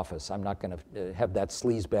my office. I'm not going to have that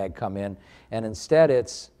sleazebag come in. And instead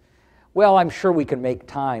it's, well, I'm sure we can make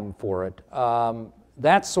time for it.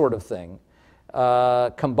 That sort of thing,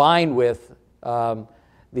 combined with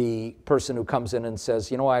the person who comes in and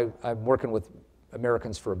says, you know, I'm working with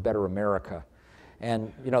Americans for a Better America.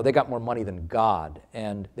 And, you know, they got more money than God,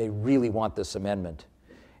 and they really want this amendment.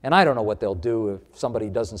 And I don't know what they'll do if somebody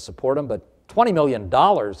doesn't support them, but $20 million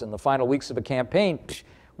in the final weeks of a campaign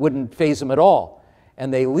wouldn't faze them at all.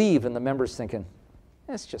 And they leave, and the members thinking,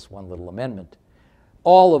 it's just one little amendment.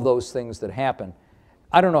 All of those things that happen,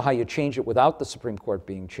 I don't know how you change it without the Supreme Court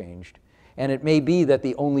being changed. And it may be that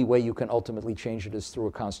the only way you can ultimately change it is through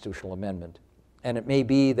a constitutional amendment. And it may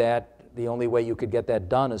be that the only way you could get that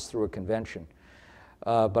done is through a convention.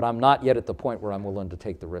 But I'm not yet at the point where I'm willing to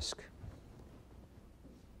take the risk.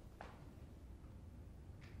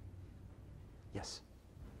 Yes.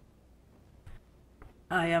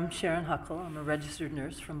 Hi, I'm Sharon Huckle. I'm a registered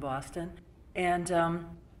nurse from Boston. And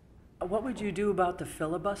what would you do about the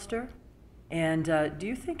filibuster? And do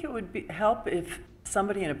you think it would help if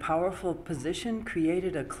somebody in a powerful position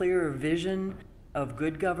created a clearer vision of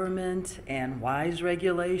good government and wise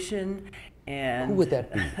regulation? And who would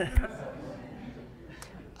that be?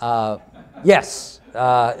 Yes,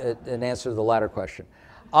 in answer to the latter question.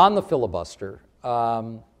 On the filibuster,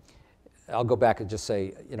 I'll go back and just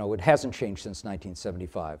say, you know, it hasn't changed since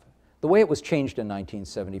 1975. The way it was changed in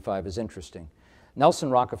 1975 is interesting. Nelson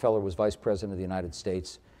Rockefeller was Vice President of the United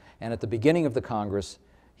States, and at the beginning of the Congress,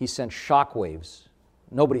 he sent shockwaves.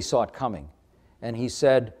 Nobody saw it coming. And he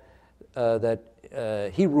said that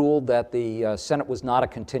he ruled that the Senate was not a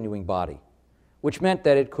continuing body, which meant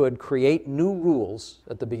that it could create new rules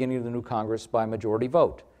at the beginning of the new Congress by majority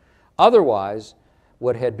vote. Otherwise,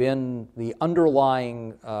 what had been the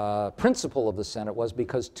underlying principle of the Senate was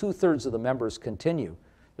because 2/3 of the members continue,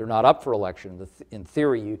 they're not up for election. In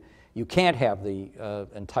theory, you can't have the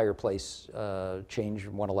entire place change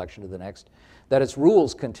from one election to the next, that its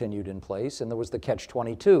rules continued in place, and there was the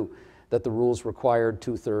catch-22, that the rules required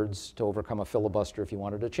 2/3 to overcome a filibuster if you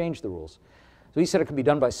wanted to change the rules. So he said it could be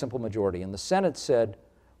done by simple majority, and the Senate said,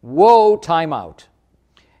 whoa, time out.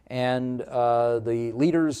 And the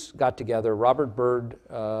leaders got together. Robert Byrd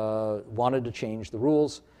wanted to change the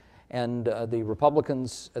rules, and the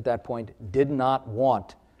Republicans at that point did not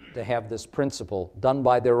want to have this principle done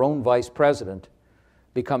by their own vice president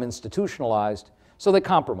become institutionalized, so they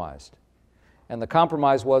compromised. And the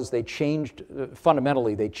compromise was they changed,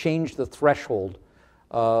 fundamentally, they changed the threshold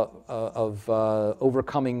of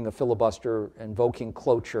overcoming the filibuster, invoking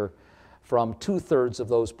cloture, from 2/3 of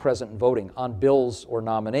those present and voting on bills or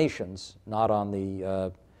nominations, not on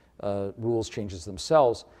the rules changes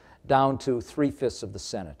themselves, down to 3/5 of the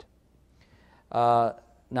Senate.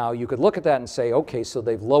 Now, you could look at that and say, okay, so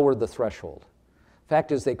they've lowered the threshold.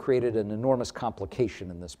 Fact is, they created an enormous complication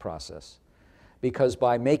in this process, because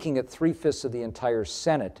by making it 3/5 of the entire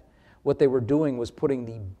Senate, what they were doing was putting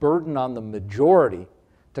the burden on the majority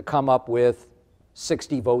to come up with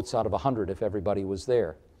 60 votes out of 100 if everybody was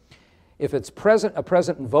there. If it's a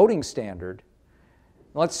present and voting standard,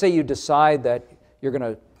 let's say you decide that you're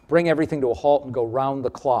going to bring everything to a halt and go round the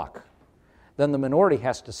clock, then the minority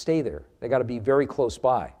has to stay there. They got to be very close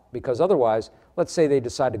by, because otherwise, let's say they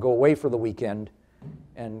decide to go away for the weekend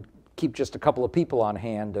and keep just a couple of people on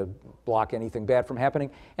hand to block anything bad from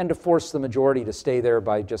happening, and to force the majority to stay there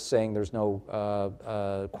by just saying there's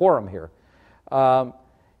no quorum here.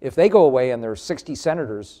 If they go away and there are 60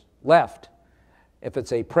 senators left, if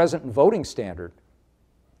it's a present and voting standard,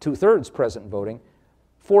 2/3 present and voting,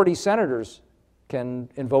 40 senators can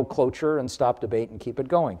invoke cloture and stop debate and keep it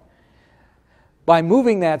going. By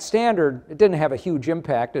moving that standard, it didn't have a huge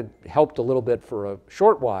impact. It helped a little bit for a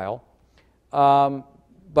short while.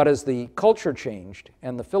 But as the culture changed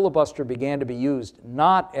and the filibuster began to be used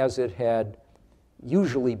not as it had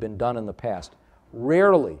usually been done in the past,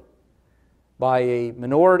 rarely by a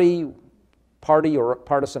minority party or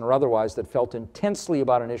partisan or otherwise that felt intensely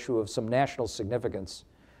about an issue of some national significance,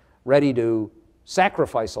 ready to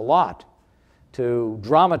sacrifice a lot to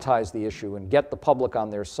dramatize the issue and get the public on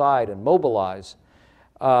their side and mobilize,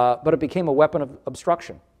 but it became a weapon of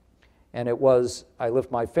obstruction. And it was, I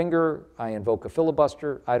lift my finger, I invoke a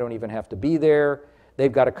filibuster, I don't even have to be there,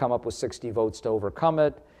 they've got to come up with 60 votes to overcome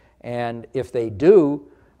it, and if they do,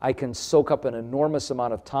 I can soak up an enormous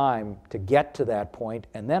amount of time to get to that point,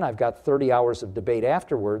 and then I've got 30 hours of debate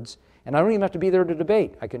afterwards, and I don't even have to be there to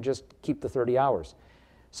debate. I can just keep the 30 hours.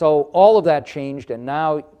 So all of that changed, and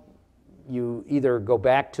now you either go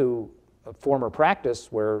back to a former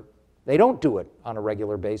practice where they don't do it on a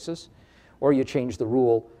regular basis, or you change the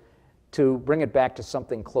rule to bring it back to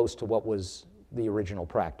something close to what was the original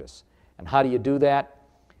practice. And how do you do that?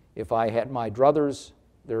 If I had my druthers,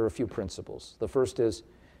 there are a few principles. The first is,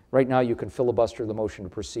 right now you can filibuster the motion to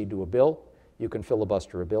proceed to a bill, you can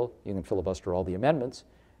filibuster a bill, you can filibuster all the amendments.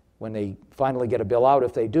 When they finally get a bill out,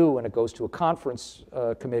 if they do, and it goes to a conference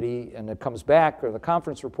committee and it comes back, or the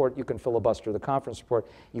conference report, you can filibuster the conference report.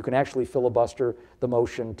 You can actually filibuster the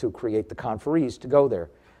motion to create the conferees to go there.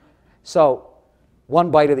 So,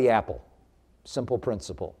 one bite of the apple, simple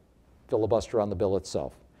principle, filibuster on the bill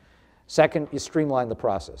itself. Second, you streamline the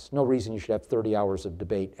process. No reason you should have 30 hours of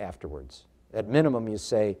debate afterwards. At minimum, you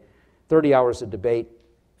say 30 hours of debate,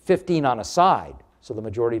 15 on a side, so the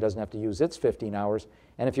majority doesn't have to use its 15 hours.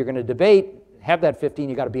 And if you're going to debate, have that 15,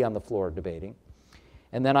 you got to be on the floor debating.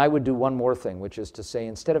 And then I would do one more thing, which is to say,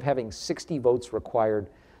 instead of having 60 votes required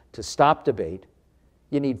to stop debate,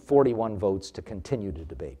 you need 41 votes to continue to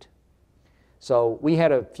debate. So we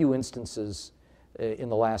had a few instances in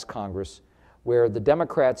the last Congress where the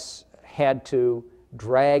Democrats had to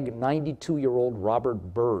drag 92-year-old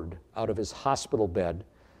Robert Byrd out of his hospital bed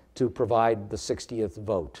to provide the 60th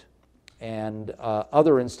vote. And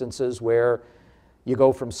other instances where you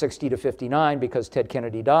go from 60 to 59 because Ted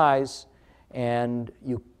Kennedy dies, and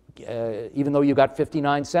you, even though you got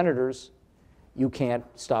 59 senators, you can't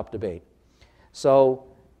stop debate. So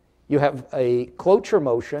you have a cloture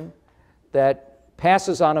motion that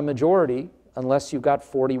passes on a majority unless you've got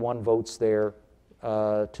 41 votes there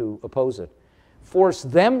to oppose it. Force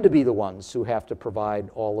them to be the ones who have to provide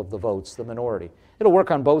all of the votes, the minority. It'll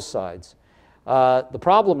work on both sides. The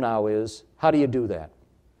problem now is, how do you do that?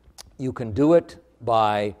 You can do it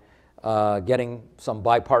by getting some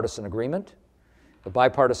bipartisan agreement. The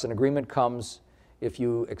bipartisan agreement comes if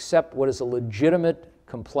you accept what is a legitimate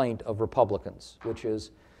complaint of Republicans, which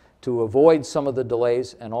is to avoid some of the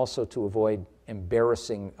delays and also to avoid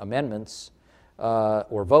embarrassing amendments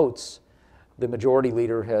or votes. The majority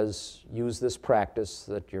leader has used this practice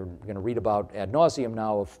that you're going to read about ad nauseum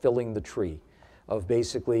now of filling the tree, of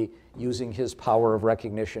basically using his power of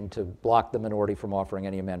recognition to block the minority from offering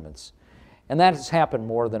any amendments. And that has happened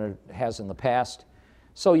more than it has in the past.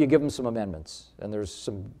 So you give them some amendments, and there's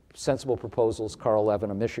some sensible proposals. Carl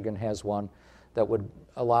Levin of Michigan has one that would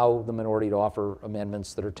allow the minority to offer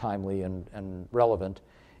amendments that are timely and relevant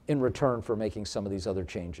in return for making some of these other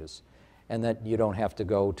changes. And that you don't have to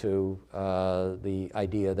go to the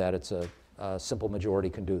idea that it's a simple majority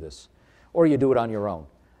can do this. Or you do it on your own.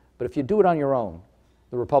 But if you do it on your own,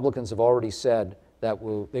 the Republicans have already said that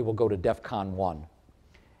they will go to DEFCON 1.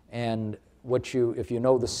 And if you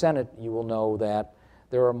know the Senate, you will know that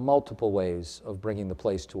there are multiple ways of bringing the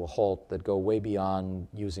place to a halt that go way beyond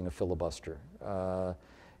using a filibuster.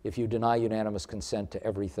 If you deny unanimous consent to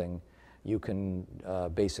everything, you can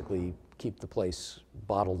basically keep the place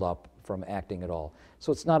bottled up from acting at all.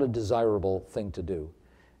 So it's not a desirable thing to do.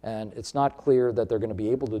 And it's not clear that they're going to be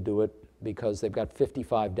able to do it because they've got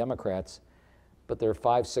 55 Democrats, but there are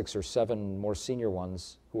 5, 6, or 7 more senior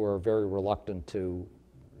ones who are very reluctant to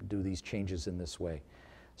do these changes in this way.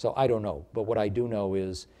 So I don't know, but what I do know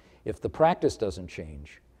is if the practice doesn't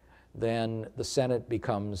change, then the Senate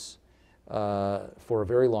becomes, for a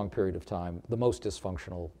very long period of time, the most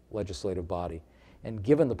dysfunctional legislative body. And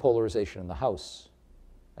given the polarization in the House,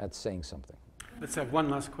 that's saying something. Let's have one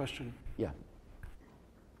last question. Yeah.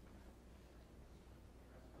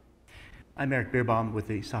 I'm Eric Beerbaum with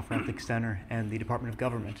the Software Ethics Center and the Department of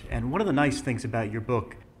Government. And one of the nice things about your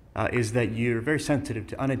book is that you're very sensitive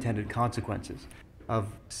to unintended consequences of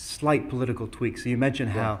slight political tweaks. So you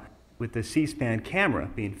mentioned how with the C-SPAN camera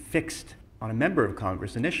being fixed on a member of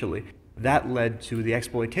Congress initially, that led to the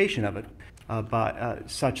exploitation of it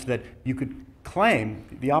such that you could claim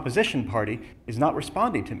the opposition party is not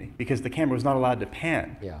responding to me because the camera was not allowed to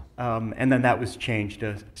pan. Yeah. And then that was changed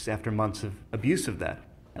after months of abuse of that.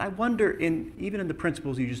 And I wonder, even in the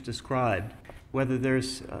principles you just described, whether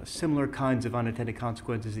there's similar kinds of unintended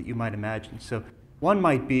consequences that you might imagine. So one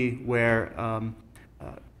might be where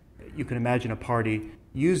you can imagine a party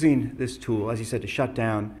using this tool, as you said, to shut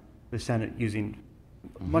down the Senate using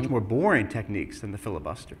much more boring techniques than the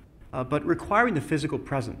filibuster, but requiring the physical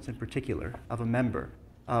presence in particular of a member.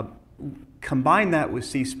 Combine that with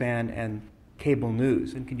C-SPAN and cable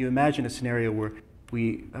news, and can you imagine a scenario where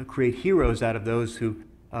we create heroes out of those who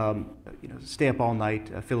stay up all night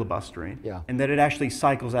filibustering, and that it actually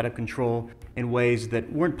cycles out of control in ways that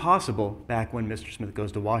weren't possible back when Mr. Smith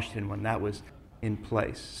Goes to Washington, when that was in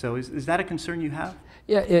place. So is that a concern you have?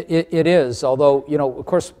 Yeah, it is, although, of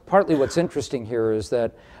course, partly what's interesting here is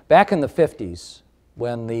that back in the 50s,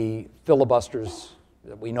 when the filibusters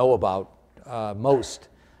that we know about most,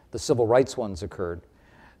 the civil rights ones occurred,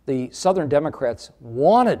 the Southern Democrats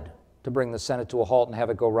wanted to bring the Senate to a halt and have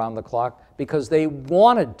it go round the clock because they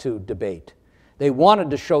wanted to debate. They wanted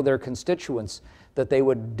to show their constituents that they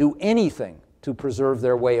would do anything to preserve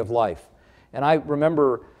their way of life. And I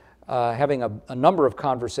remember having a number of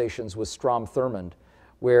conversations with Strom Thurmond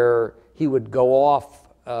where he would go off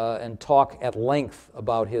and talk at length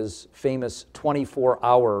about his famous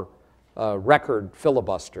 24-hour record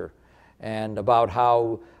filibuster and about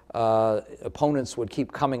how opponents would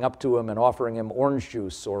keep coming up to him and offering him orange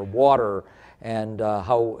juice or water, and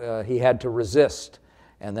how he had to resist.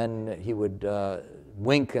 And then he would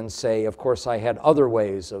wink and say, of course, I had other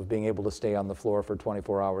ways of being able to stay on the floor for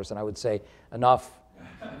 24 hours. And I would say, enough,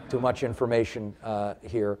 too much information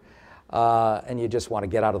here. And you just want to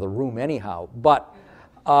get out of the room anyhow. But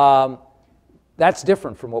that's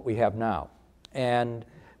different from what we have now. And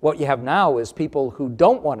what you have now is people who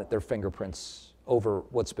don't want their fingerprints over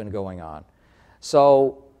what's been going on.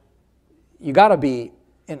 So you got to be,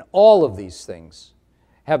 in all of these things,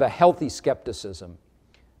 have a healthy skepticism.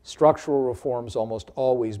 Structural reforms almost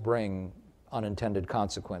always bring unintended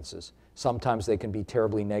consequences. Sometimes they can be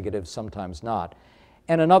terribly negative, sometimes not.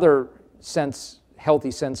 And another sense,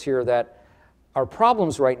 healthy sense here, that our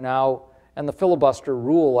problems right now, and the filibuster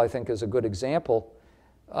rule, I think, is a good example,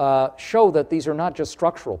 show that these are not just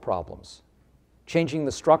structural problems. Changing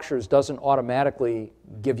the structures doesn't automatically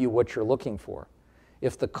give you what you're looking for.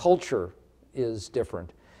 If the culture is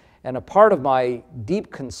different. And a part of my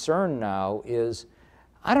deep concern now is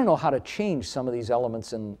I don't know how to change some of these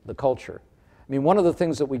elements in the culture. I mean, one of the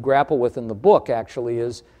things that we grapple with in the book actually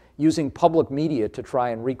is using public media to try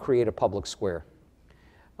and recreate a public square.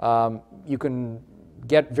 You can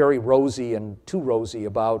get very rosy and too rosy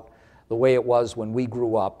about the way it was when we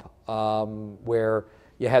grew up, where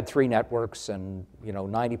you had 3 networks and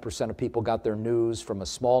 90% of people got their news from a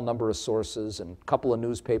small number of sources and a couple of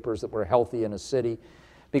newspapers that were healthy in a city,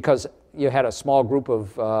 because you had a small group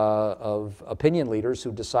of opinion leaders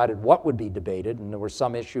who decided what would be debated, and there were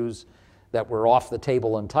some issues that were off the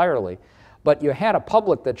table entirely. But you had a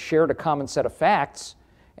public that shared a common set of facts,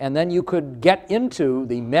 and then you could get into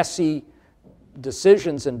the messy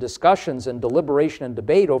decisions and discussions and deliberation and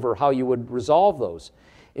debate over how you would resolve those.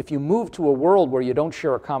 If you move to a world where you don't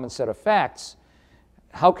share a common set of facts,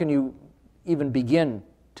 how can you even begin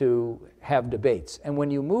to have debates? And when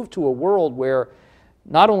you move to a world where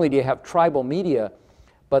not only do you have tribal media,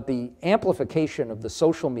 but the amplification of the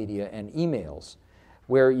social media and emails,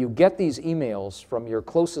 where you get these emails from your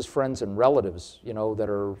closest friends and relatives, that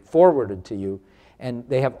are forwarded to you, and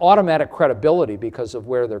they have automatic credibility because of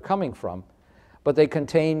where they're coming from, but they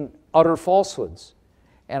contain utter falsehoods.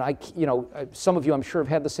 And some of you, I'm sure, have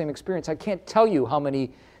had the same experience. I can't tell you how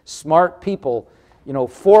many smart people,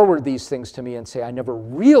 forward these things to me and say, I never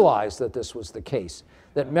realized that this was the case,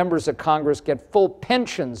 that members of Congress get full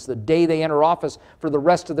pensions the day they enter office for the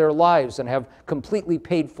rest of their lives and have completely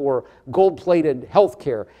paid for gold-plated health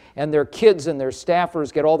care, and their kids and their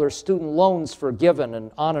staffers get all their student loans forgiven,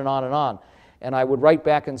 and on and on and on. And I would write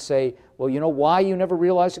back and say, well, you know why you never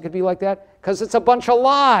realized it could be like that? Because it's a bunch of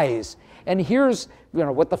lies. And here's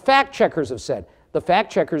what the fact checkers have said. The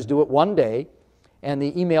fact checkers do it one day, and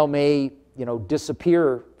the email may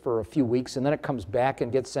disappear for a few weeks, and then it comes back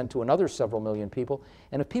and gets sent to another several million people.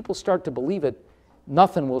 And if people start to believe it,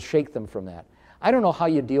 nothing will shake them from that. I don't know how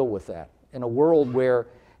you deal with that in a world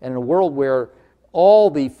where all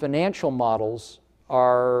the financial models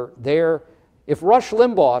are there. If Rush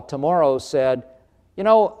Limbaugh tomorrow said,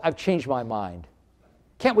 I've changed my mind,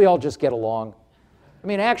 can't we all just get along? I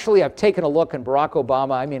mean, actually, I've taken a look at Barack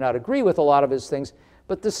Obama. I may not agree with a lot of his things,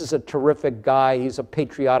 but this is a terrific guy. He's a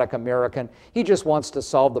patriotic American. He just wants to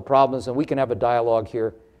solve the problems, and we can have a dialogue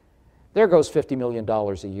here. There goes $50 million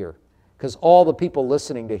a year, because all the people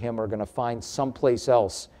listening to him are going to find someplace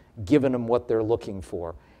else giving them what they're looking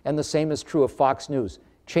for. And the same is true of Fox News.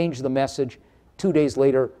 Change the message. 2 days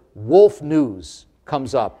later, Wolf News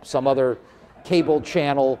comes up, some other cable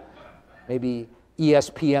channel, maybe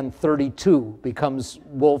ESPN 32 becomes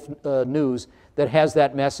Wolf News that has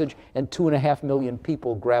that message, and 2.5 million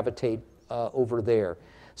people gravitate over there.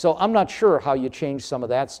 So I'm not sure how you change some of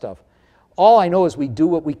that stuff. All I know is we do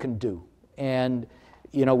what we can do. And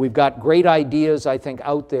we've got great ideas, I think,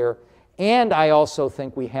 out there. And I also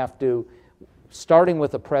think we have to, starting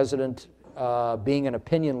with the president being an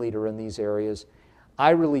opinion leader in these areas,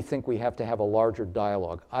 I really think we have to have a larger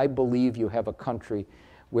dialogue. I believe you have a country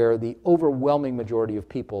where the overwhelming majority of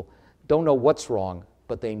people don't know what's wrong,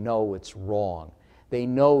 but they know it's wrong. They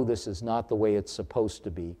know this is not the way it's supposed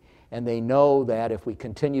to be. And they know that if we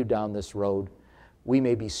continue down this road, we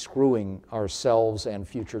may be screwing ourselves and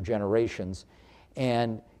future generations.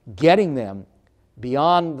 And getting them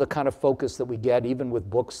beyond the kind of focus that we get even with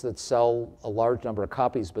books that sell a large number of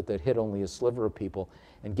copies but that hit only a sliver of people,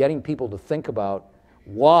 and getting people to think about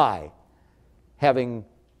why having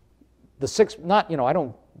I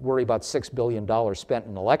don't worry about $6 billion spent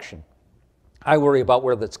in an election. I worry about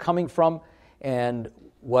where that's coming from and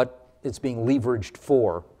what it's being leveraged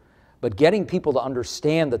for. But getting people to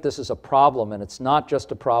understand that this is a problem, and it's not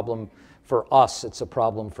just a problem for us, it's a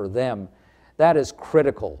problem for them, that is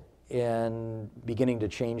critical in beginning to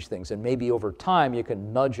change things. And maybe over time you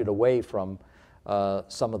can nudge it away from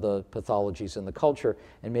some of the pathologies in the culture,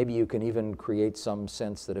 and maybe you can even create some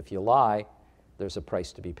sense that if you lie, there's a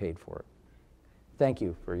price to be paid for it. Thank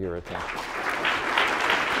you for your attention.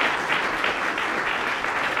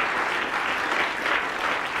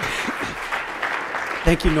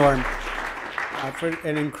 Thank you, Norm, for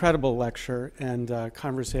an incredible lecture and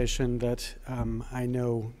conversation that I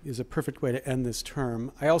know is a perfect way to end this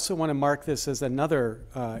term. I also want to mark this as another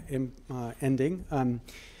ending.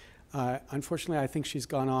 Unfortunately, I think she's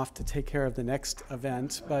gone off to take care of the next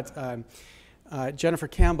event, but Jennifer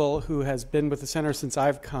Campbell, who has been with the center since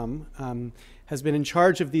I've come, has been in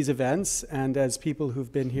charge of these events, and as people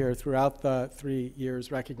who've been here throughout the 3 years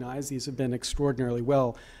recognize, these have been extraordinarily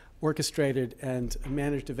well orchestrated and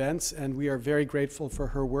managed events, and we are very grateful for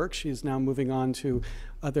her work. She is now moving on to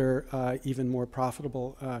other even more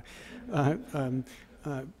profitable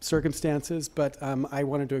circumstances, but I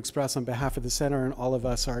wanted to express on behalf of the center and all of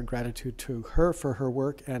us our gratitude to her for her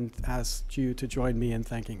work and ask you to join me in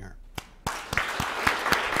thanking her.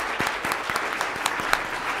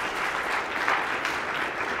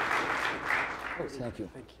 Thank you.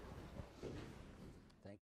 Thank you.